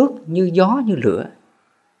 như nước, như gió, như lửa.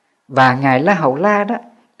 Và Ngài La Hầu La đó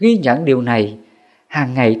ghi nhận điều này,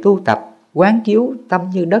 hàng ngày tu tập quán chiếu tâm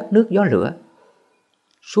như đất, nước, gió, lửa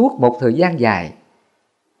suốt một thời gian dài.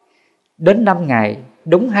 Đến năm Ngài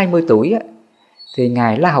đúng 20 tuổi á, thì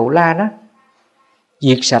Ngài La Hầu La đó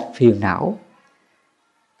diệt sạch phiền não,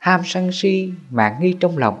 tham sân si, mạn nghi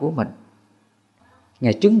trong lòng của mình.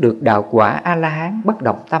 Ngài chứng được đạo quả A-la-hán bất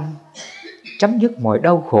động tâm, chấm dứt mọi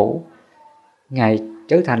đau khổ. Ngài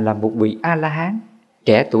trở thành là một vị A-la-hán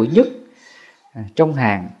trẻ tuổi nhất trong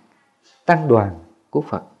hàng tăng đoàn của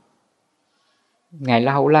Phật. Ngài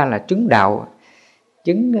La Hầu La là chứng đạo,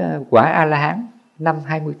 chứng quả A-la-hán năm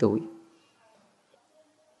 20 tuổi.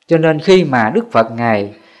 Cho nên khi mà Đức Phật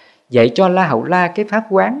Ngài dạy cho La Hầu La cái pháp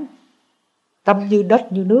quán tâm như đất,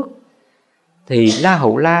 như nước, thì La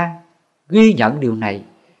Hầu La ghi nhận điều này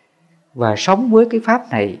và sống với cái pháp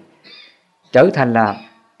này, trở thành là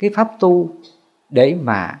cái pháp tu để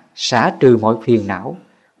mà xả trừ mọi phiền não,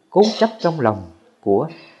 cố chấp trong lòng của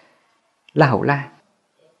La Hầu La.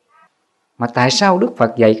 Mà tại sao Đức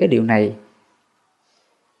Phật dạy cái điều này?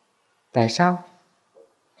 Tại sao?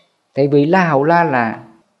 Tại vì La Hầu La là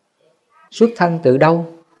xuất thân từ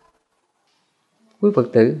đâu? Quý Phật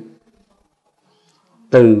tử,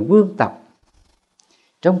 từ vương tộc.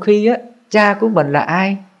 Trong khi á, cha của mình là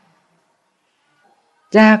ai?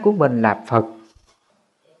 Cha của mình là Phật.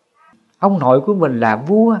 Ông nội của mình là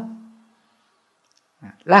vua.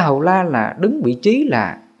 La Hầu La là đứng vị trí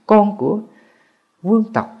là con của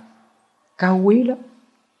vương tộc cao quý lắm,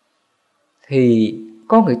 thì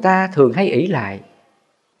con người ta thường hay ỷ lại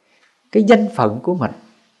cái danh phận của mình.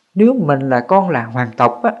 Nếu mình là con là hoàng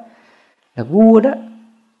tộc á, là vua đó,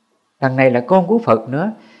 đằng này là con của Phật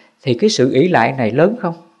nữa, thì cái sự ỷ lại này lớn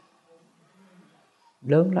không?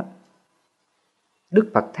 Lớn lắm.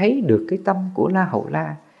 Đức Phật thấy được cái tâm của La Hầu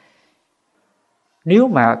La. Nếu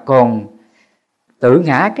mà còn tự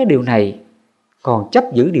ngã cái điều này, còn chấp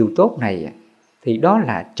giữ điều tốt này, thì đó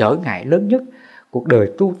là trở ngại lớn nhất cuộc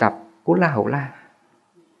đời tu tập của La Hầu La.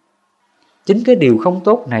 Chính cái điều không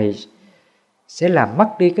tốt này sẽ làm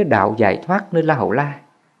mất đi cái đạo giải thoát nơi La Hầu La.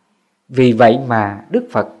 Vì vậy mà Đức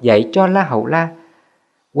Phật dạy cho La Hầu La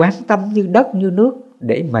quán tâm như đất như nước,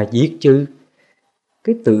 để mà diệt trừ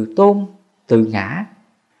cái tự tôn, tự ngã,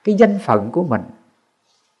 cái danh phận của mình,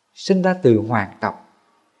 sinh ra từ hoàng tộc.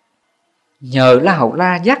 Nhờ La Hầu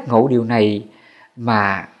La giác ngộ điều này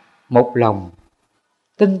mà một lòng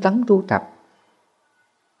tinh tấn tu tập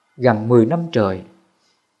gần 10 năm trời,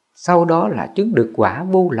 sau đó là chứng được quả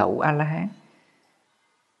vô lậu A-la-hán,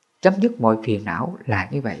 chấm dứt mọi phiền não là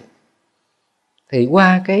như vậy. Thì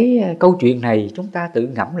qua cái câu chuyện này chúng ta tự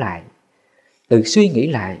ngẫm lại, tự suy nghĩ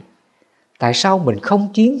lại, tại sao mình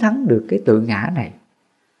không chiến thắng được cái tự ngã này?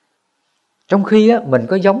 Trong khi mình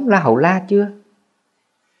có giống La Hầu La chưa?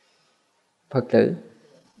 Phật tử,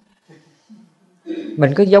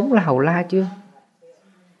 mình có giống La Hầu La chưa?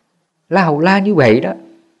 La Hầu La như vậy đó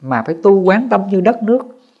mà phải tu quán tâm như đất nước,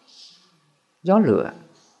 gió lửa.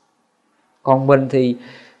 Còn mình thì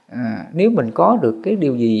nếu mình có được cái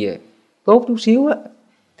điều gì tốt chút xíu á,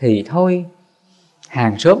 thì thôi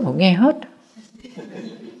hàng xóm họ nghe hết.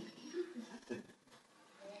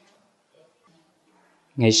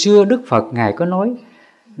 Ngày xưa Đức Phật Ngài có nói,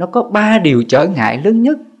 nó có 3 điều trở ngại lớn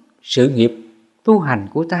nhất sự nghiệp tu hành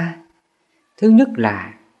của ta. Thứ nhất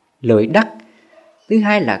là lợi đắc, thứ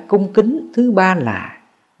hai là cung kính, thứ ba là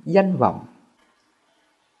danh vọng.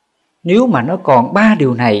 Nếu mà nó còn 3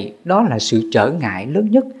 điều này, đó là sự trở ngại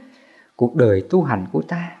lớn nhất cuộc đời tu hành của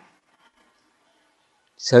ta.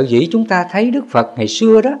 Sở dĩ chúng ta thấy Đức Phật ngày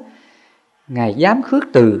xưa đó, Ngài dám khước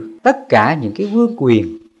từ tất cả những cái vương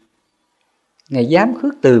quyền, Ngài dám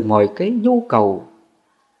khước từ mọi cái nhu cầu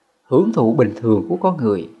hưởng thụ bình thường của con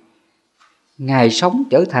người. Ngài sống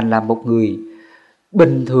trở thành là một người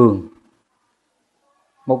bình thường,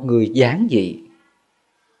 một người giản dị.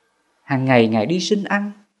 Hàng ngày Ngài đi xin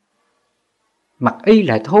ăn, mặc y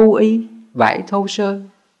là thô y, vải thô sơ,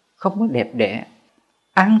 không có đẹp đẽ.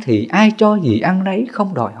 Ăn thì ai cho gì ăn đấy,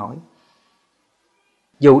 không đòi hỏi.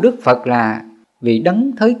 Dù Đức Phật là vị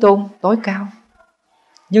đấng Thế Tôn tối cao,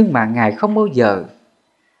 nhưng mà Ngài không bao giờ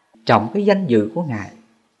trọng cái danh dự của Ngài.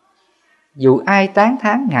 Dù ai tán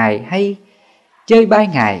thán Ngài hay chê bai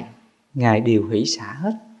Ngài, Ngài đều hỷ xả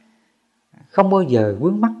hết, không bao giờ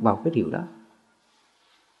vướng mắc vào cái điều đó.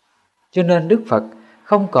 Cho nên Đức Phật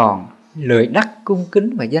không còn lợi đắc, cung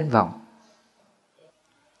kính và danh vọng.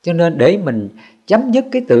 Cho nên để mình chấm dứt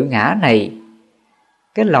cái tự ngã này,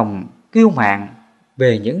 cái lòng kiêu mạn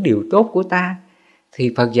về những điều tốt của ta,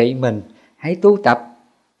 thì Phật dạy mình hãy tu tập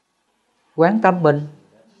quán tâm mình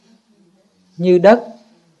như đất,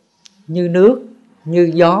 như nước,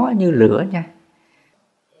 như gió, như lửa nha.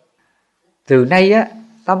 Từ nay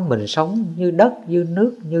tâm mình sống như đất, như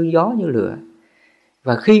nước, như gió, như lửa.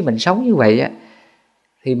 Và khi mình sống như vậy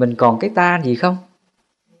thì mình còn cái ta gì không?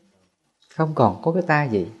 Không còn có cái ta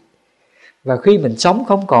gì. Và khi mình sống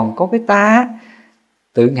không còn có cái ta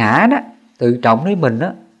tự ngã đó, tự trọng lấy mình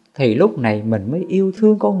đó, thì lúc này mình mới yêu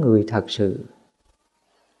thương con người thật sự.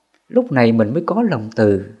 Lúc này mình mới có lòng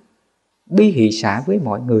từ bi hỷ xả với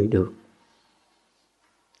mọi người được.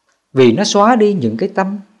 Vì nó xóa đi những cái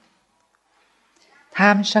tâm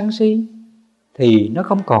tham sân si, thì nó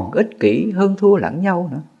không còn ích kỷ hơn thua lẫn nhau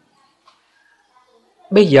nữa.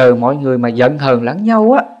 Bây giờ mọi người mà giận hờn lẫn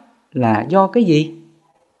nhau là do cái gì?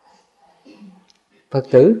 Phật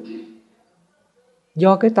tử,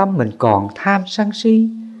 do cái tâm mình còn tham sân si,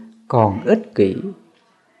 còn ích kỷ,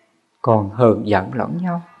 còn hờn giận lẫn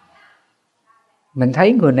nhau. Mình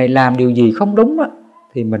thấy người này làm điều gì không đúng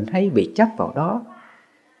thì mình hay bị chấp vào đó,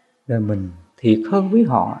 rồi mình thiệt hơn với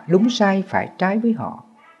họ, đúng sai phải trái với họ,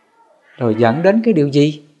 rồi dẫn đến cái điều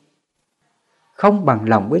gì? Không bằng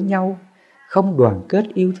lòng với nhau, không đoàn kết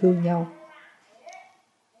yêu thương nhau.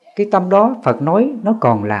 Cái tâm đó Phật nói nó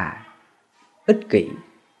còn là ích kỷ.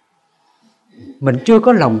 Mình chưa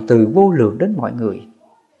có lòng từ vô lượng đến mọi người.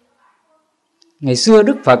 Ngày xưa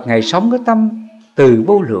Đức Phật Ngài sống cái tâm từ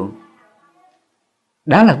vô lượng.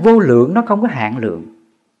 Đã là vô lượng, nó không có hạn lượng.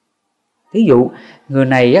 Thí dụ người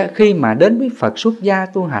này á, khi mà đến với Phật xuất gia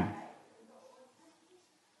tu hành,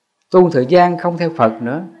 tu thời gian không theo Phật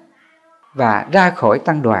nữa và ra khỏi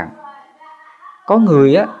tăng đoàn, có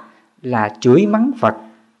người á, là chửi mắng Phật,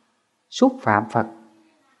 xúc phạm Phật,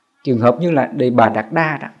 trường hợp như là Đề Bà Đạt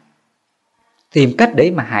Đa đó, tìm cách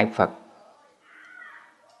để mà hại Phật.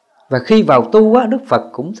 Và khi vào tu á, Đức Phật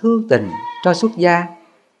cũng thương tình cho xuất gia.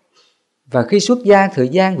 Và khi xuất gia thời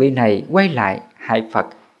gian vị này quay lại hại Phật,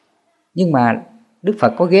 nhưng mà Đức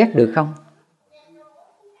Phật có ghét được không?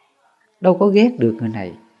 Đâu có ghét được người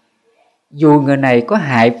này. Dù người này có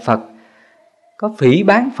hại Phật, có phỉ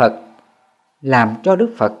báng Phật, làm cho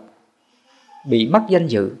Đức Phật bị mất danh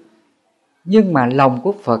dự, nhưng mà lòng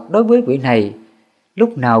của Phật đối với vị này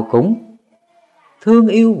lúc nào cũng thương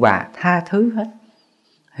yêu và tha thứ hết,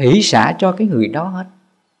 hỷ xả cho cái người đó hết.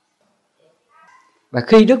 Và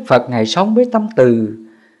khi Đức Phật Ngài sống với tâm từ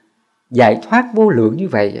giải thoát vô lượng như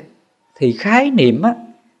vậy, thì khái niệm á,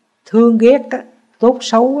 thương ghét á, tốt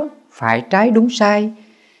xấu á, phải trái đúng sai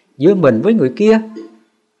giữa mình với người kia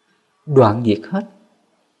đoạn diệt hết.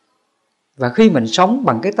 Và khi mình sống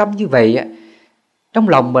bằng cái tâm như vậy á, trong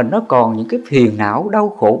lòng mình nó còn những cái phiền não, đau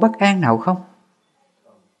khổ, bất an nào không?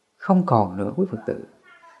 Không còn nữa quý Phật tử.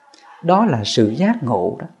 Đó là sự giác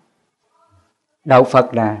ngộ đó. Đạo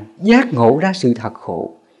Phật là giác ngộ ra sự thật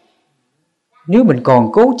khổ. Nếu mình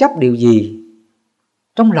còn cố chấp điều gì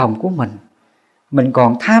trong lòng của mình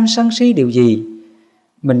còn tham sân si điều gì,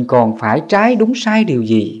 mình còn phải trái đúng sai điều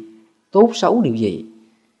gì, tốt xấu điều gì,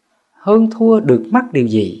 hơn thua được mất điều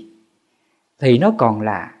gì, thì nó còn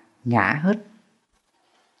là ngã hết.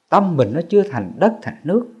 Tâm mình nó chưa thành đất thành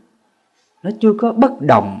nước, nó chưa có bất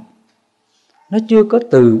động, nó chưa có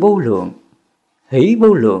từ vô lượng, hỷ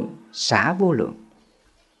vô lượng, xả vô lượng.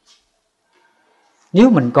 Nếu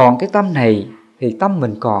mình còn cái tâm này thì tâm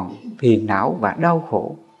mình còn phiền não và đau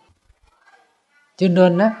khổ. Cho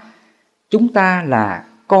nên á, chúng ta là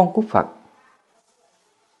con của Phật.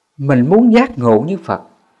 Mình muốn giác ngộ như Phật,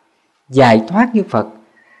 giải thoát như Phật,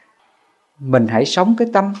 mình hãy sống cái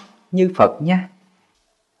tâm như Phật nha.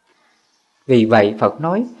 Vì vậy Phật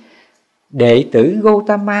nói, đệ tử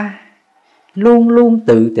Gotama luôn luôn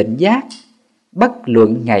tự tỉnh giác, bất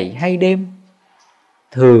luận ngày hay đêm,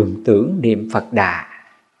 thường tưởng niệm Phật Đà.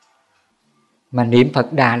 Mà niệm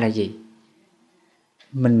Phật Đà là gì?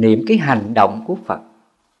 Mình niệm cái hành động của Phật,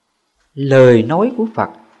 lời nói của Phật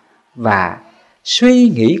và suy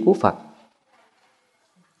nghĩ của Phật.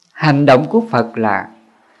 Hành động của Phật là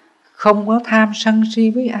không có tham sân si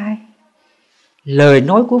với ai. Lời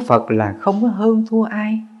nói của Phật là không có hơn thua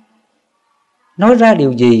ai. Nói ra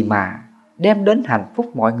điều gì mà đem đến hạnh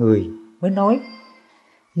phúc mọi người mới nói.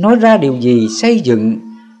 Nói ra điều gì xây dựng,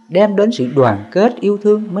 đem đến sự đoàn kết yêu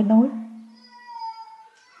thương mới nói.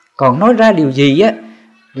 Còn nói ra điều gì á,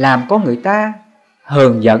 làm có người ta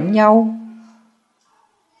hờn giận nhau,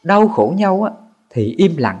 đau khổ nhau á, thì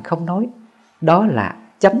im lặng không nói. Đó là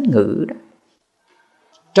chánh ngữ đó.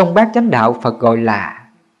 Trong bát chánh đạo Phật gọi là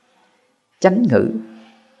chánh ngữ.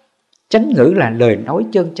 Chánh ngữ là lời nói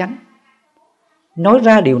chân chánh. Nói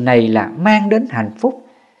ra điều này là mang đến hạnh phúc,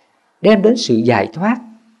 đem đến sự giải thoát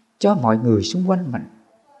cho mọi người xung quanh mình,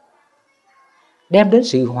 đem đến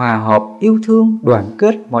sự hòa hợp, yêu thương, đoàn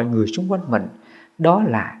kết mọi người xung quanh mình. Đó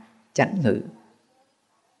là chánh ngữ.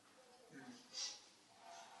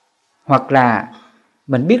 Hoặc là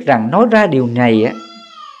mình biết rằng nói ra điều này á,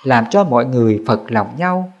 làm cho mọi người phật lòng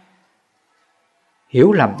nhau,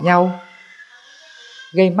 hiểu lầm nhau,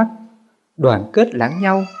 gây mất đoàn kết lẫn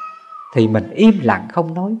nhau, thì mình im lặng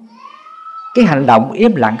không nói. Cái hành động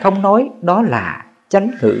im lặng không nói đó là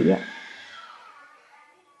chánh ngữ.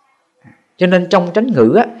 Cho nên trong chánh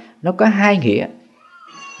ngữ á, nó có hai nghĩa.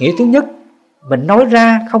 Nghĩa thứ nhất, mình nói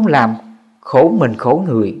ra không làm khổ mình khổ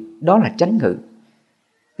người, đó là chánh ngữ.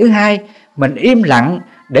 Thứ hai, mình im lặng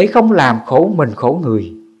để không làm khổ mình khổ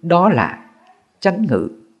người, đó là chánh ngữ.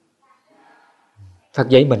 Phật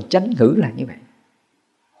dạy mình chánh ngữ là như vậy.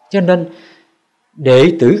 Cho nên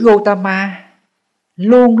đệ tử Gotama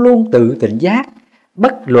luôn luôn tự tỉnh giác,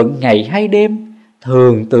 bất luận ngày hay đêm,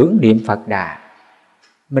 thường tưởng niệm Phật Đà.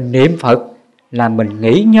 Mình niệm Phật là mình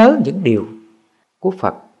nghĩ nhớ những điều của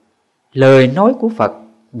Phật, lời nói của Phật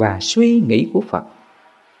và suy nghĩ của Phật.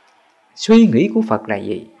 Suy nghĩ của Phật là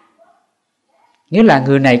gì? Nghĩa là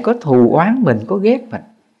người này có thù oán mình, có ghét mình,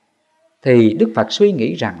 thì Đức Phật suy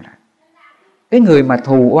nghĩ rằng là cái người mà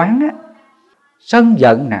thù oán á, sân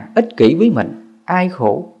giận nè, ích kỷ với mình, ai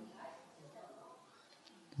khổ?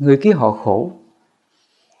 Người kia họ khổ.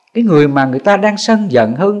 Cái người mà người ta đang sân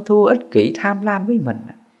giận, hơn thua, ích kỷ, tham lam với mình,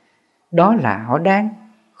 đó là họ đang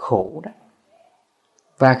khổ đó.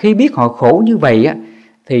 Và khi biết họ khổ như vậy á,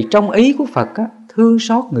 thì trong ý của Phật á, thương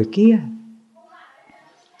xót người kia.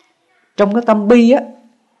 Trong cái tâm bi á,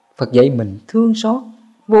 Phật dạy mình thương xót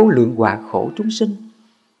vô lượng họa khổ chúng sinh.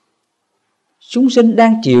 Chúng sinh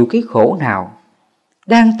đang chịu cái khổ nào,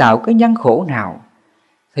 đang tạo cái nhân khổ nào,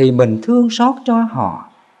 thì mình thương xót cho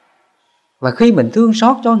họ. Và khi mình thương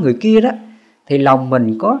xót cho người kia đó, thì lòng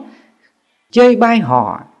mình có chê bai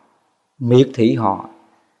họ, miệt thị họ,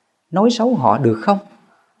 nói xấu họ được không?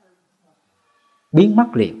 Biến mất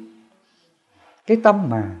liền. Cái tâm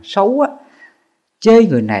mà xấu á, chê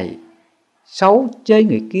người này xấu, chê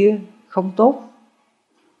người kia không tốt,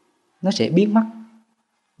 nó sẽ biến mất.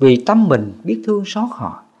 Vì tâm mình biết thương xót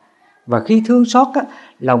họ. Và khi thương xót á,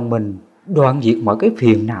 lòng mình đoạn diệt mọi cái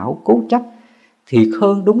phiền não cố chấp, thiệt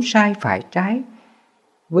hơn đúng sai phải trái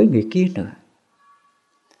với người kia nữa.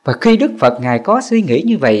 Và khi Đức Phật Ngài có suy nghĩ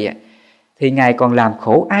như vậy, thì Ngài còn làm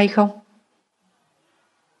khổ ai không?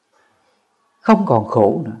 Không còn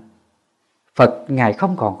khổ nữa. Phật Ngài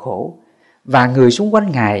không còn khổ, và người xung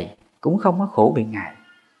quanh Ngài cũng không có khổ bị Ngài.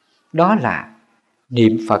 Đó là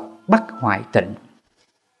niệm Phật bất hoại tịnh.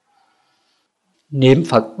 Niệm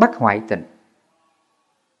Phật bất hoại tịnh.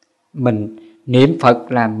 Mình niệm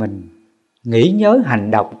Phật là mình nghĩ nhớ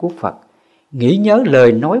hành động của Phật, nghĩ nhớ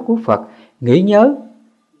lời nói của Phật, nghĩ nhớ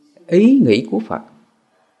ý nghĩ của Phật.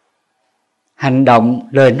 Hành động,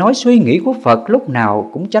 lời nói, suy nghĩ của Phật lúc nào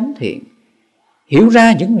cũng chánh thiện. Hiểu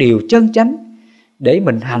ra những điều chân chánh để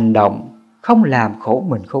mình hành động, không làm khổ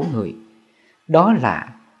mình khổ người. Đó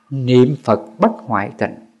là niệm Phật bất hoại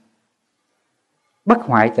tịnh. Bất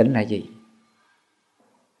hoại tịnh là gì?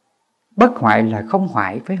 Bất hoại là không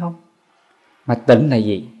hoại, phải không? Mà tịnh là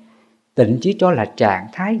gì? Tịnh chỉ cho là trạng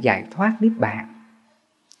thái giải thoát niết bàn.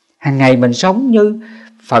 Hàng ngày mình sống như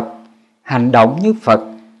Phật, hành động như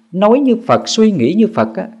Phật, nói như Phật, suy nghĩ như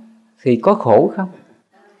Phật á, thì có khổ không?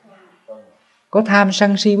 Có tham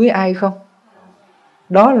sân si với ai không?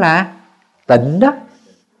 Đó là tịnh đó.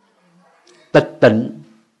 Tịch tịnh.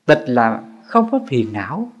 Tịch là không có phiền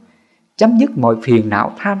não, chấm dứt mọi phiền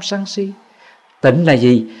não tham sân si. Tịnh là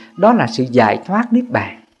gì? Đó là sự giải thoát niết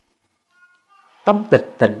bàn. Tâm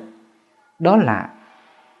tịch tịnh, đó là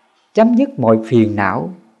chấm dứt mọi phiền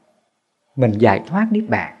não, mình giải thoát niết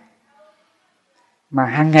bàn. Mà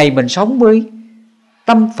hàng ngày mình sống với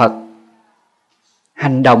tâm Phật,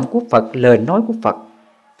 hành động của Phật, lời nói của Phật,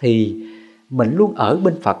 thì mình luôn ở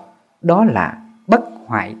bên Phật. Đó là bất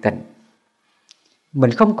hoại tịnh.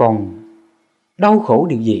 Mình không còn đau khổ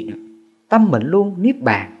điều gì nữa. Tâm mình luôn niết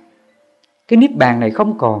bàn. Cái niết bàn này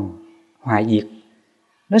không còn hoại diệt,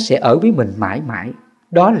 nó sẽ ở với mình mãi mãi.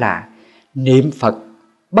 Đó là niệm Phật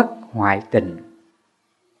bất hoại tịnh.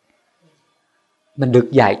 Mình được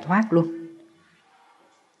giải thoát luôn.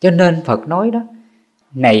 Cho nên Phật nói đó: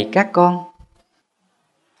 này các con,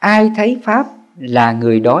 ai thấy Pháp là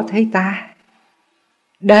người đó thấy ta,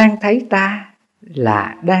 đang thấy ta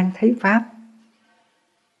là đang thấy Pháp.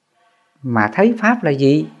 Mà thấy Pháp là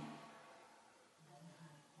gì?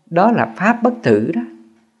 Đó là Pháp bất tử đó.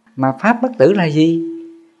 Mà Pháp bất tử là gì?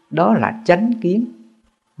 Đó là chánh kiến.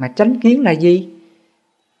 Mà chánh kiến là gì?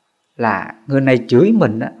 Là người này chửi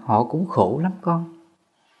mình, họ cũng khổ lắm con.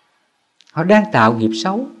 Họ đang tạo nghiệp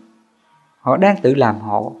xấu, họ đang tự làm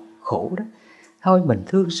họ khổ đó. Thôi mình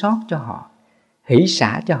thương xót cho họ, hỷ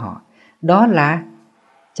xả cho họ. Đó là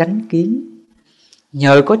chánh kiến.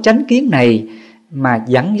 Nhờ có chánh kiến này mà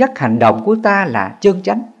dẫn dắt hành động của ta là chân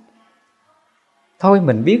chánh. Thôi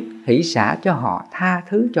mình biết hỷ xả cho họ, tha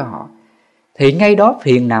thứ cho họ, thì ngay đó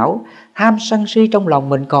phiền não, tham sân si trong lòng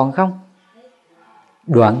mình còn không?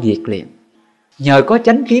 Đoạn diệt liền. Nhờ có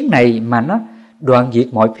chánh kiến này mà nó đoạn diệt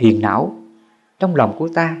mọi phiền não trong lòng của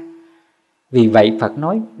ta. Vì vậy Phật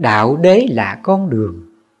nói đạo đế là con đường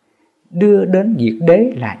đưa đến diệt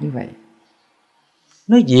đế là như vậy.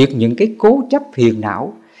 Nó diệt những cái cố chấp phiền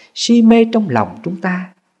não, si mê trong lòng chúng ta.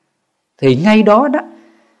 Thì ngay đó đó,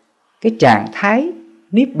 cái trạng thái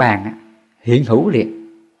niết bàn hiện hữu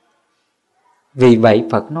liền. Vì vậy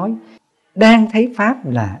Phật nói đang thấy Pháp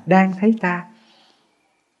là đang thấy ta.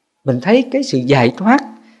 Mình thấy cái sự giải thoát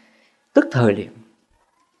tức thời liền.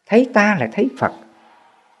 Thấy ta là thấy Phật.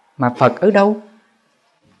 Mà Phật ở đâu?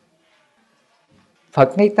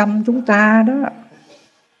 Phật ngay tâm chúng ta đó.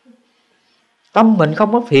 Tâm mình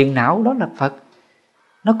không có phiền não, đó là Phật.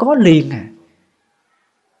 Nó có liền à,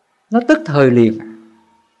 nó tức thời liền à.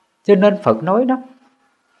 Cho nên Phật nói đó,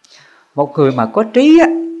 một người mà có trí á,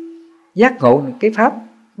 giác ngộ cái Pháp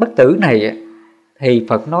bất tử này á, thì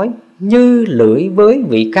Phật nói như lưỡi với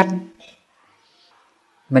vị canh.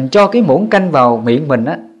 Mình cho cái muỗng canh vào miệng mình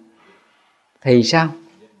á, thì sao?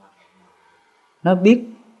 Nó biết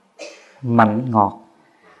mặn ngọt,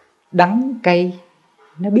 đắng cay,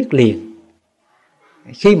 Nó biết liền.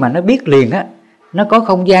 Khi mà nó biết liền á, nó có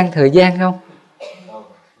không gian thời gian không?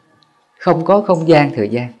 Không có không gian thời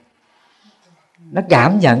gian. Nó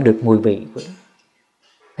cảm nhận được mùi vị của nó.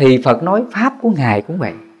 Thì Phật nói pháp của Ngài cũng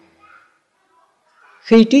vậy.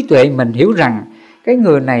 Khi trí tuệ mình hiểu rằng cái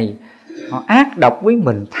người này họ ác độc với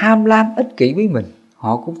mình, tham lam, ích kỷ với mình,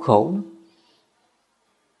 họ cũng khổ.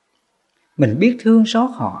 Mình biết thương xót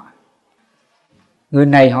họ. Người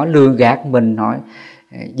này họ lừa gạt mình, họ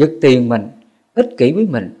giật tiền mình, ích kỷ với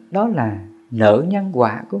mình, đó là nợ nhân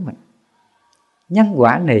quả của mình. Nhân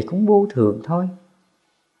quả này cũng vô thường thôi.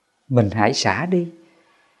 Mình hãy xả đi.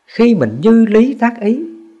 Khi mình như lý tác ý,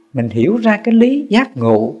 mình hiểu ra cái lý giác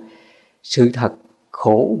ngộ sự thật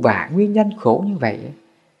khổ và nguyên nhân khổ như vậy,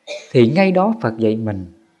 thì ngay đó Phật dạy mình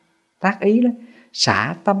tác ý đó,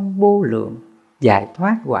 xả tâm vô lượng, giải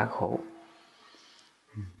thoát quả khổ.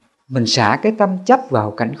 Mình xả cái tâm chấp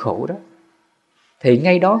vào cảnh khổ đó, thì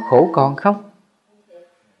ngay đó khổ còn không?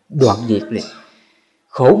 Đoạn diệt liền.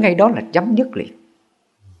 Khổ ngay đó là chấm dứt liền.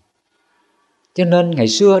 Cho nên ngày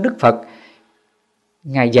xưa Đức Phật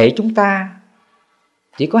Ngài dạy chúng ta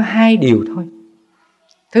chỉ có 2 điều thôi.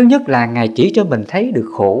 Thứ nhất là Ngài chỉ cho mình thấy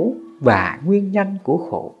được khổ và nguyên nhân của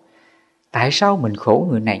khổ. Tại sao mình khổ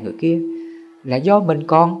người này người kia? Là do mình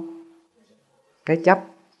còn cái chấp.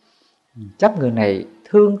 Chấp người này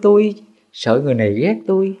thương tôi, sợ người này ghét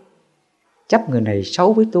tôi, chấp người này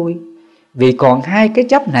xấu với tôi. Vì còn 2 cái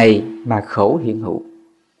chấp này mà khổ hiện hữu.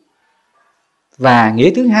 Và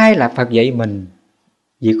nghĩa thứ hai là Phật dạy mình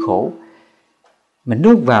diệt khổ. Mình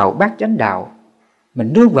nương vào bát chánh đạo,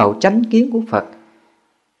 mình nương vào chánh kiến của Phật.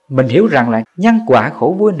 Mình hiểu rằng là nhân quả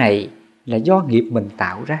khổ vui này là do nghiệp mình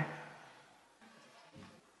tạo ra.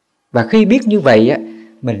 Và khi biết như vậy,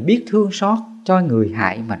 mình biết thương xót cho người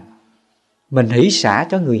hại mình, mình hỷ xả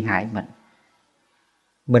cho người hại mình.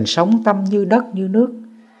 Mình sống tâm như đất như nước,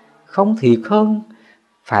 không thiệt hơn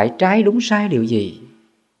phải trái đúng sai điều gì,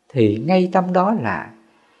 thì ngay tâm đó là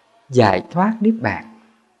giải thoát niết bàn.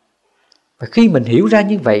 Và khi mình hiểu ra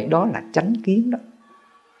như vậy, đó là chánh kiến đó.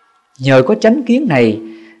 Nhờ có chánh kiến này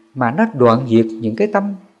mà nó đoạn diệt những cái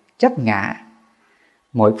tâm chấp ngã,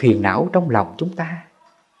 mọi phiền não trong lòng chúng ta.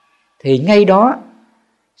 Thì ngay đó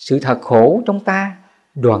sự thật khổ trong ta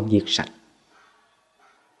đoạn diệt sạch.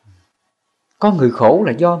 Có người khổ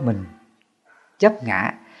là do mình chấp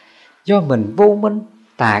ngã, do mình vô minh,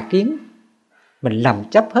 tà kiến, mình lầm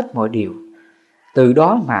chấp hết mọi điều. Từ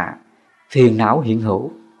đó mà phiền não hiện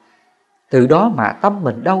hữu, từ đó mà tâm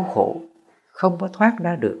mình đau khổ, không có thoát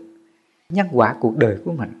ra được nhân quả cuộc đời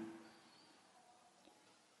của mình.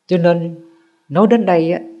 Cho nên nói đến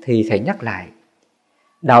đây thì thầy nhắc lại,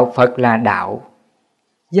 đạo Phật là đạo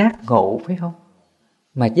giác ngộ, phải không?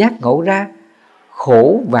 Mà giác ngộ ra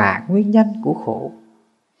khổ và nguyên nhân của khổ,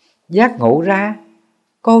 giác ngộ ra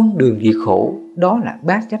con đường diệt khổ, đó là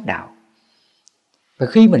bát chánh đạo. Và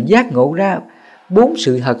khi mình giác ngộ ra 4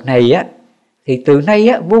 sự thật này thì từ nay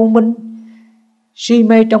vô minh si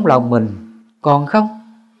mê trong lòng mình còn không?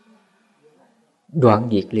 Đoạn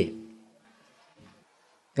diệt liền.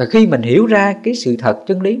 Và khi mình hiểu ra cái sự thật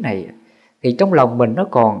chân lý này, thì trong lòng mình nó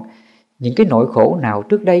còn những cái nỗi khổ nào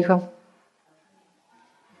trước đây không?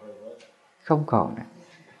 Không còn nè.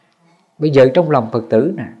 Bây giờ trong lòng Phật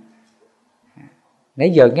tử nè,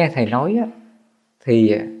 nãy giờ nghe thầy nói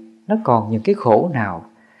thì nó còn những cái khổ nào,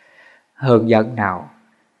 hờn giận nào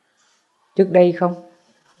trước đây không?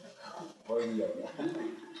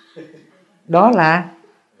 Đó là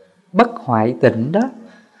bất hoại tịnh đó.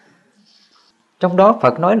 Trong đó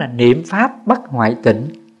Phật nói là niệm pháp bất hoại tịnh.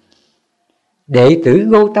 Đệ tử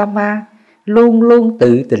Gotama luôn luôn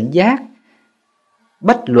tự tịnh giác,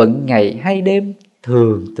 bất luận ngày hay đêm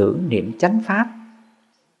thường tưởng niệm chánh pháp.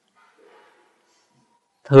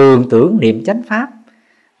 Thường tưởng niệm chánh pháp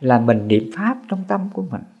là mình niệm pháp trong tâm của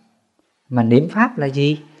mình. Mà niệm pháp là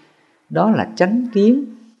gì? Đó là chánh kiến,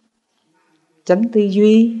 chánh tư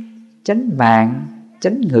duy, chánh mạng,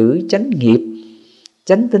 chánh ngữ, chánh nghiệp,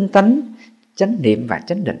 chánh tinh tấn, chánh niệm và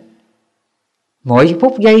chánh định. Mỗi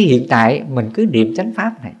phút giây hiện tại mình cứ niệm chánh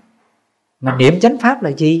pháp này. Mà niệm chánh pháp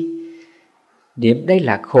là gì? Niệm đây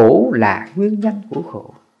là khổ là nguyên nhân của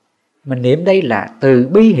khổ. Mình niệm đây là từ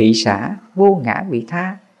bi hỷ xả, vô ngã vị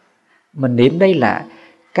tha. Mình niệm đây là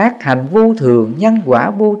các hành vô thường, nhân quả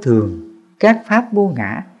vô thường, các pháp vô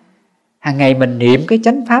ngã. Hàng ngày mình niệm cái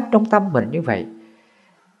chánh pháp trong tâm mình như vậy,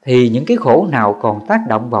 thì những cái khổ nào còn tác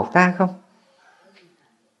động vào ta không?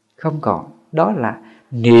 Không còn. Đó là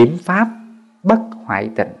niệm pháp bất hoại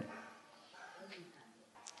tịnh.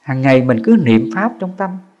 Hàng ngày mình cứ niệm pháp trong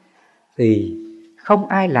tâm thì không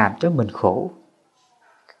ai làm cho mình khổ.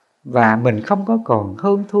 và mình không có còn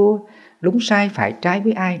hơn thua, đúng sai phải trái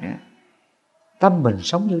với ai nữa. Tâm mình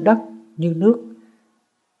sống như đất, như nước,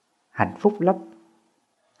 hạnh phúc lắm,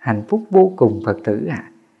 hạnh phúc vô cùng Phật tử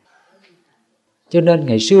ạ. Cho nên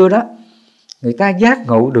ngày xưa đó, người ta giác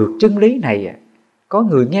ngộ được chân lý này, có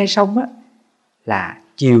người nghe xong á là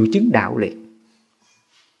chiều chứng đạo liền.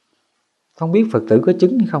 Không biết Phật tử có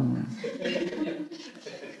chứng hay không?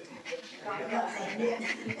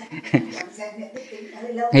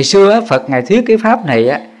 Ngày xưa á, Phật Ngài thuyết cái pháp này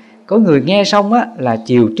á, có người nghe xong á là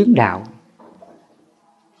chiều chứng đạo.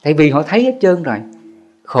 Tại vì họ thấy hết trơn rồi,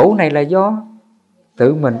 khổ này là do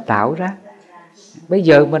tự mình tạo ra. Bây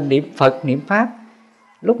giờ mình niệm Phật, niệm Pháp,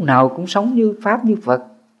 lúc nào cũng sống như Pháp như Phật,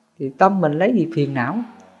 thì tâm mình lấy gì phiền não.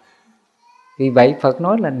 Vì vậy Phật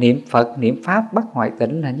nói là niệm Phật, niệm Pháp bất hoại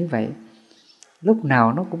tịnh là như vậy. Lúc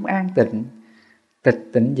nào nó cũng an tịnh, tịch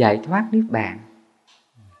tịnh giải thoát niết bàn.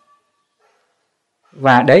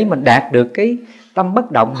 Và để mình đạt được cái tâm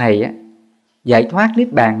bất động này á, giải thoát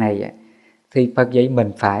niết bàn này á, thì Phật dạy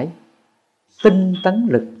mình phải tinh tấn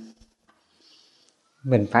lực.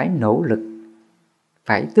 Mình phải nỗ lực,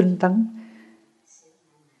 phải tinh tấn,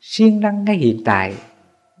 siêng năng ngay hiện tại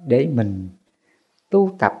để mình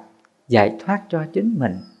tu tập giải thoát cho chính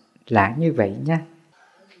mình, là như vậy nha.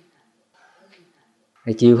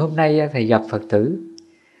 Thì chiều hôm nay thầy gặp Phật tử,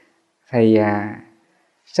 thầy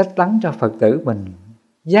sách tấn cho Phật tử mình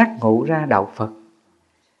giác ngộ ra đạo Phật.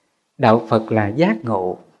 Đạo Phật là giác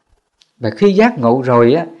ngộ. Và khi giác ngộ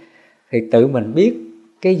rồi á, thì tự mình biết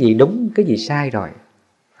cái gì đúng, cái gì sai rồi,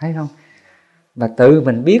 thấy không? Và tự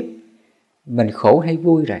mình biết mình khổ hay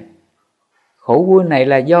vui rồi. Khổ vui này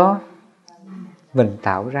là do mình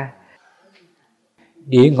tạo ra.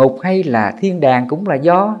 Địa ngục hay là thiên đàng cũng là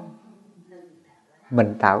do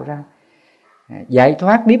mình tạo ra. Giải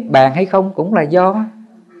thoát niết bàn hay không cũng là do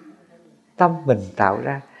tâm mình tạo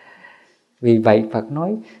ra. Vì vậy Phật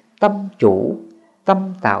nói tâm chủ,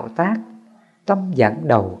 tâm tạo tác, tâm dẫn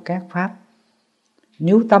đầu các pháp.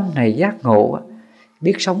 Nếu tâm này giác ngộ,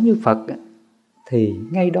 biết sống như Phật, thì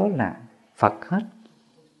ngay đó là Phật hết.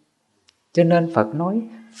 Cho nên Phật nói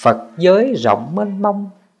Phật giới rộng mênh mông,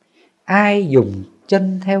 ai dùng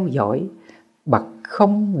chân theo dõi, bậc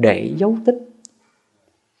không để dấu tích.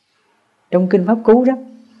 Trong Kinh Pháp Cú đó,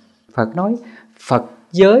 Phật nói Phật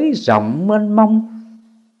giới rộng mênh mông,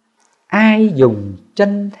 ai dùng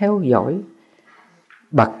chân theo dõi,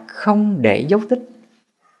 bậc không để dấu tích.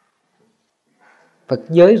 Phật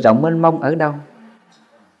giới rộng mênh mông ở đâu?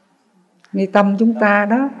 Ngay tâm chúng ta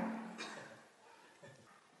đó.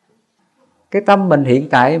 Cái tâm mình hiện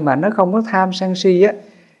tại mà nó không có tham sân si á,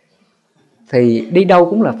 thì đi đâu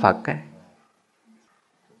cũng là Phật á.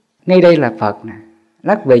 Ngay đây là Phật nè,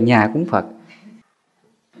 lát về nhà cũng Phật.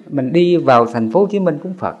 Mình đi vào thành phố Hồ Chí Minh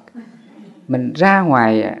cũng Phật. Mình ra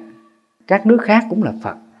ngoài các nước khác cũng là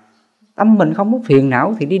Phật. Tâm mình không có phiền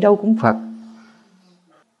não thì đi đâu cũng Phật.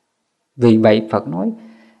 Vì vậy Phật nói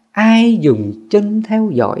ai dùng chân theo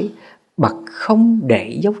dõi, bậc không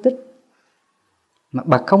để dấu tích. Mà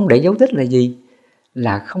bậc không để dấu tích là gì?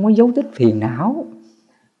 Là không có dấu tích phiền não.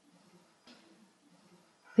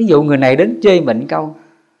 Ví dụ người này đến chê mình câu,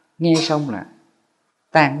 nghe xong là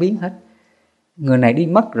tan biến hết. Người này đi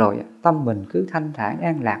mất rồi, tâm mình cứ thanh thản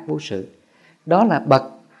an lạc vô sự. Đó là bậc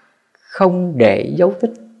không để dấu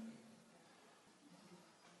tích.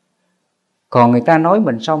 Còn người ta nói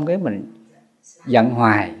mình xong cái mình giận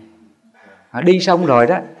hoài. Họ đi xong rồi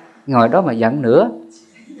đó, ngồi đó mà giận nữa.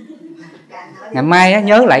 Ngày mai á,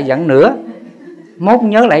 nhớ lại giận nữa, mốt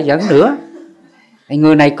nhớ lại giận nữa.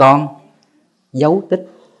 Người này còn dấu tích,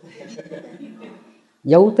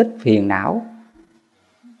 dấu tích phiền não.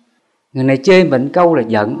 Người này chê mình câu là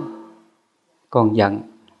giận, còn giận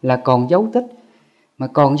là còn dấu tích. Mà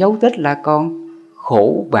còn dấu tích là còn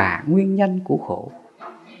khổ và nguyên nhân của khổ.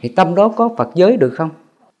 Thì tâm đó có Phật giới được không?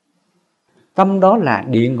 Tâm đó là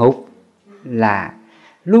địa ngục, là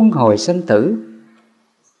luân hồi sinh tử.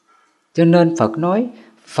 Cho nên Phật nói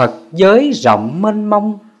Phật giới rộng mênh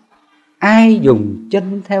mông, ai dùng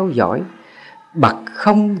chân theo dõi, bậc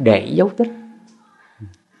không để dấu tích.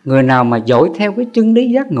 Người nào mà dõi theo cái chân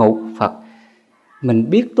lý giác ngộ của Phật, mình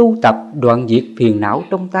biết tu tập đoạn diệt phiền não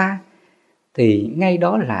trong ta, thì ngay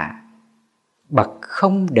đó là bậc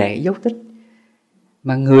không để dấu tích.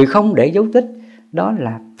 Mà người không để dấu tích, đó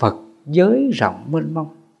là Phật giới rộng mênh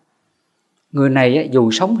mông. Người này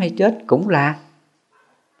dù sống hay chết cũng là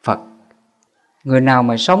Phật. Người nào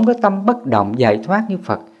mà sống cái tâm bất động giải thoát như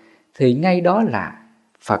Phật, thì ngay đó là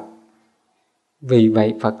Phật. Vì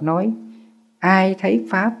vậy Phật nói ai thấy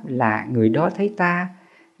Pháp là người đó thấy ta,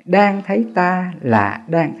 đang thấy ta là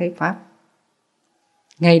đang thấy Pháp.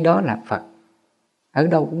 Ngay đó là Phật. ở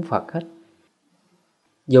đâu cũng Phật hết.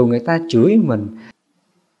 Dù người ta chửi mình,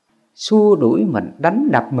 xua đuổi mình, đánh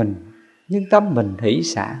đập mình, nhưng tâm mình hỷ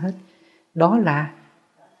xả hết. Đó là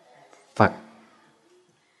Phật.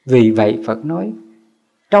 Vì vậy Phật nói,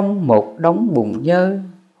 trong một đống bùn nhơ,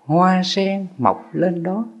 hoa sen mọc lên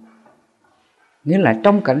đó. Nghĩa là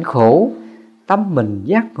trong cảnh khổ, tâm mình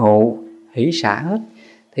giác ngộ, hỷ xả hết,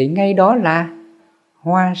 thì ngay đó là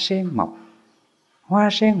hoa sen mọc. Hoa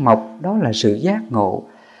sen mọc đó là sự giác ngộ,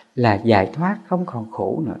 là giải thoát, không còn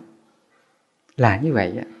khổ nữa. Là như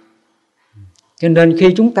vậy á. Cho nên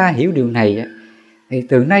khi chúng ta hiểu điều này á, thì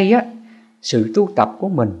từ nay á, sự tu tập của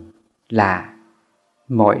mình là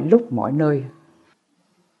mọi lúc mọi nơi.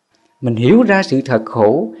 Mình hiểu ra sự thật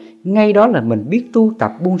khổ, ngay đó là mình biết tu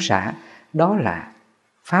tập buông xả. Đó là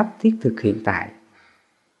pháp thiết thực hiện tại.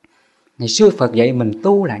 Ngày xưa Phật dạy mình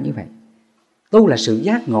tu là như vậy. Tu là sự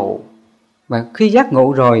giác ngộ. Và khi giác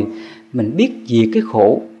ngộ rồi, mình biết diệt cái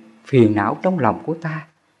khổ, phiền não trong lòng của ta.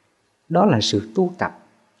 Đó là sự tu tập,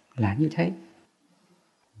 là như thế.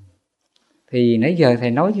 Thì nãy giờ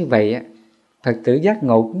Thầy nói như vậy á, Phật tử giác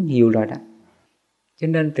ngộ cũng nhiều rồi đó. Cho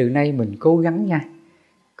nên từ nay mình cố gắng nha,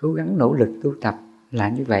 cố gắng nỗ lực tu tập là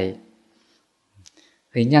như vậy.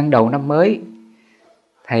 Thì nhân đầu năm mới,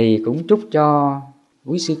 Thầy cũng chúc cho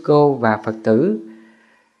quý sư cô và Phật tử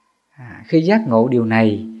khi giác ngộ điều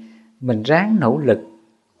này, mình ráng nỗ lực,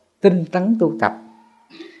 tinh tấn tu tập,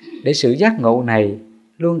 để sự giác ngộ này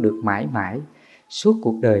luôn được mãi mãi suốt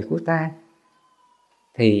cuộc đời của ta.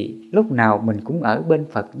 Thì lúc nào mình cũng ở bên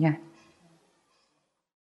Phật nha.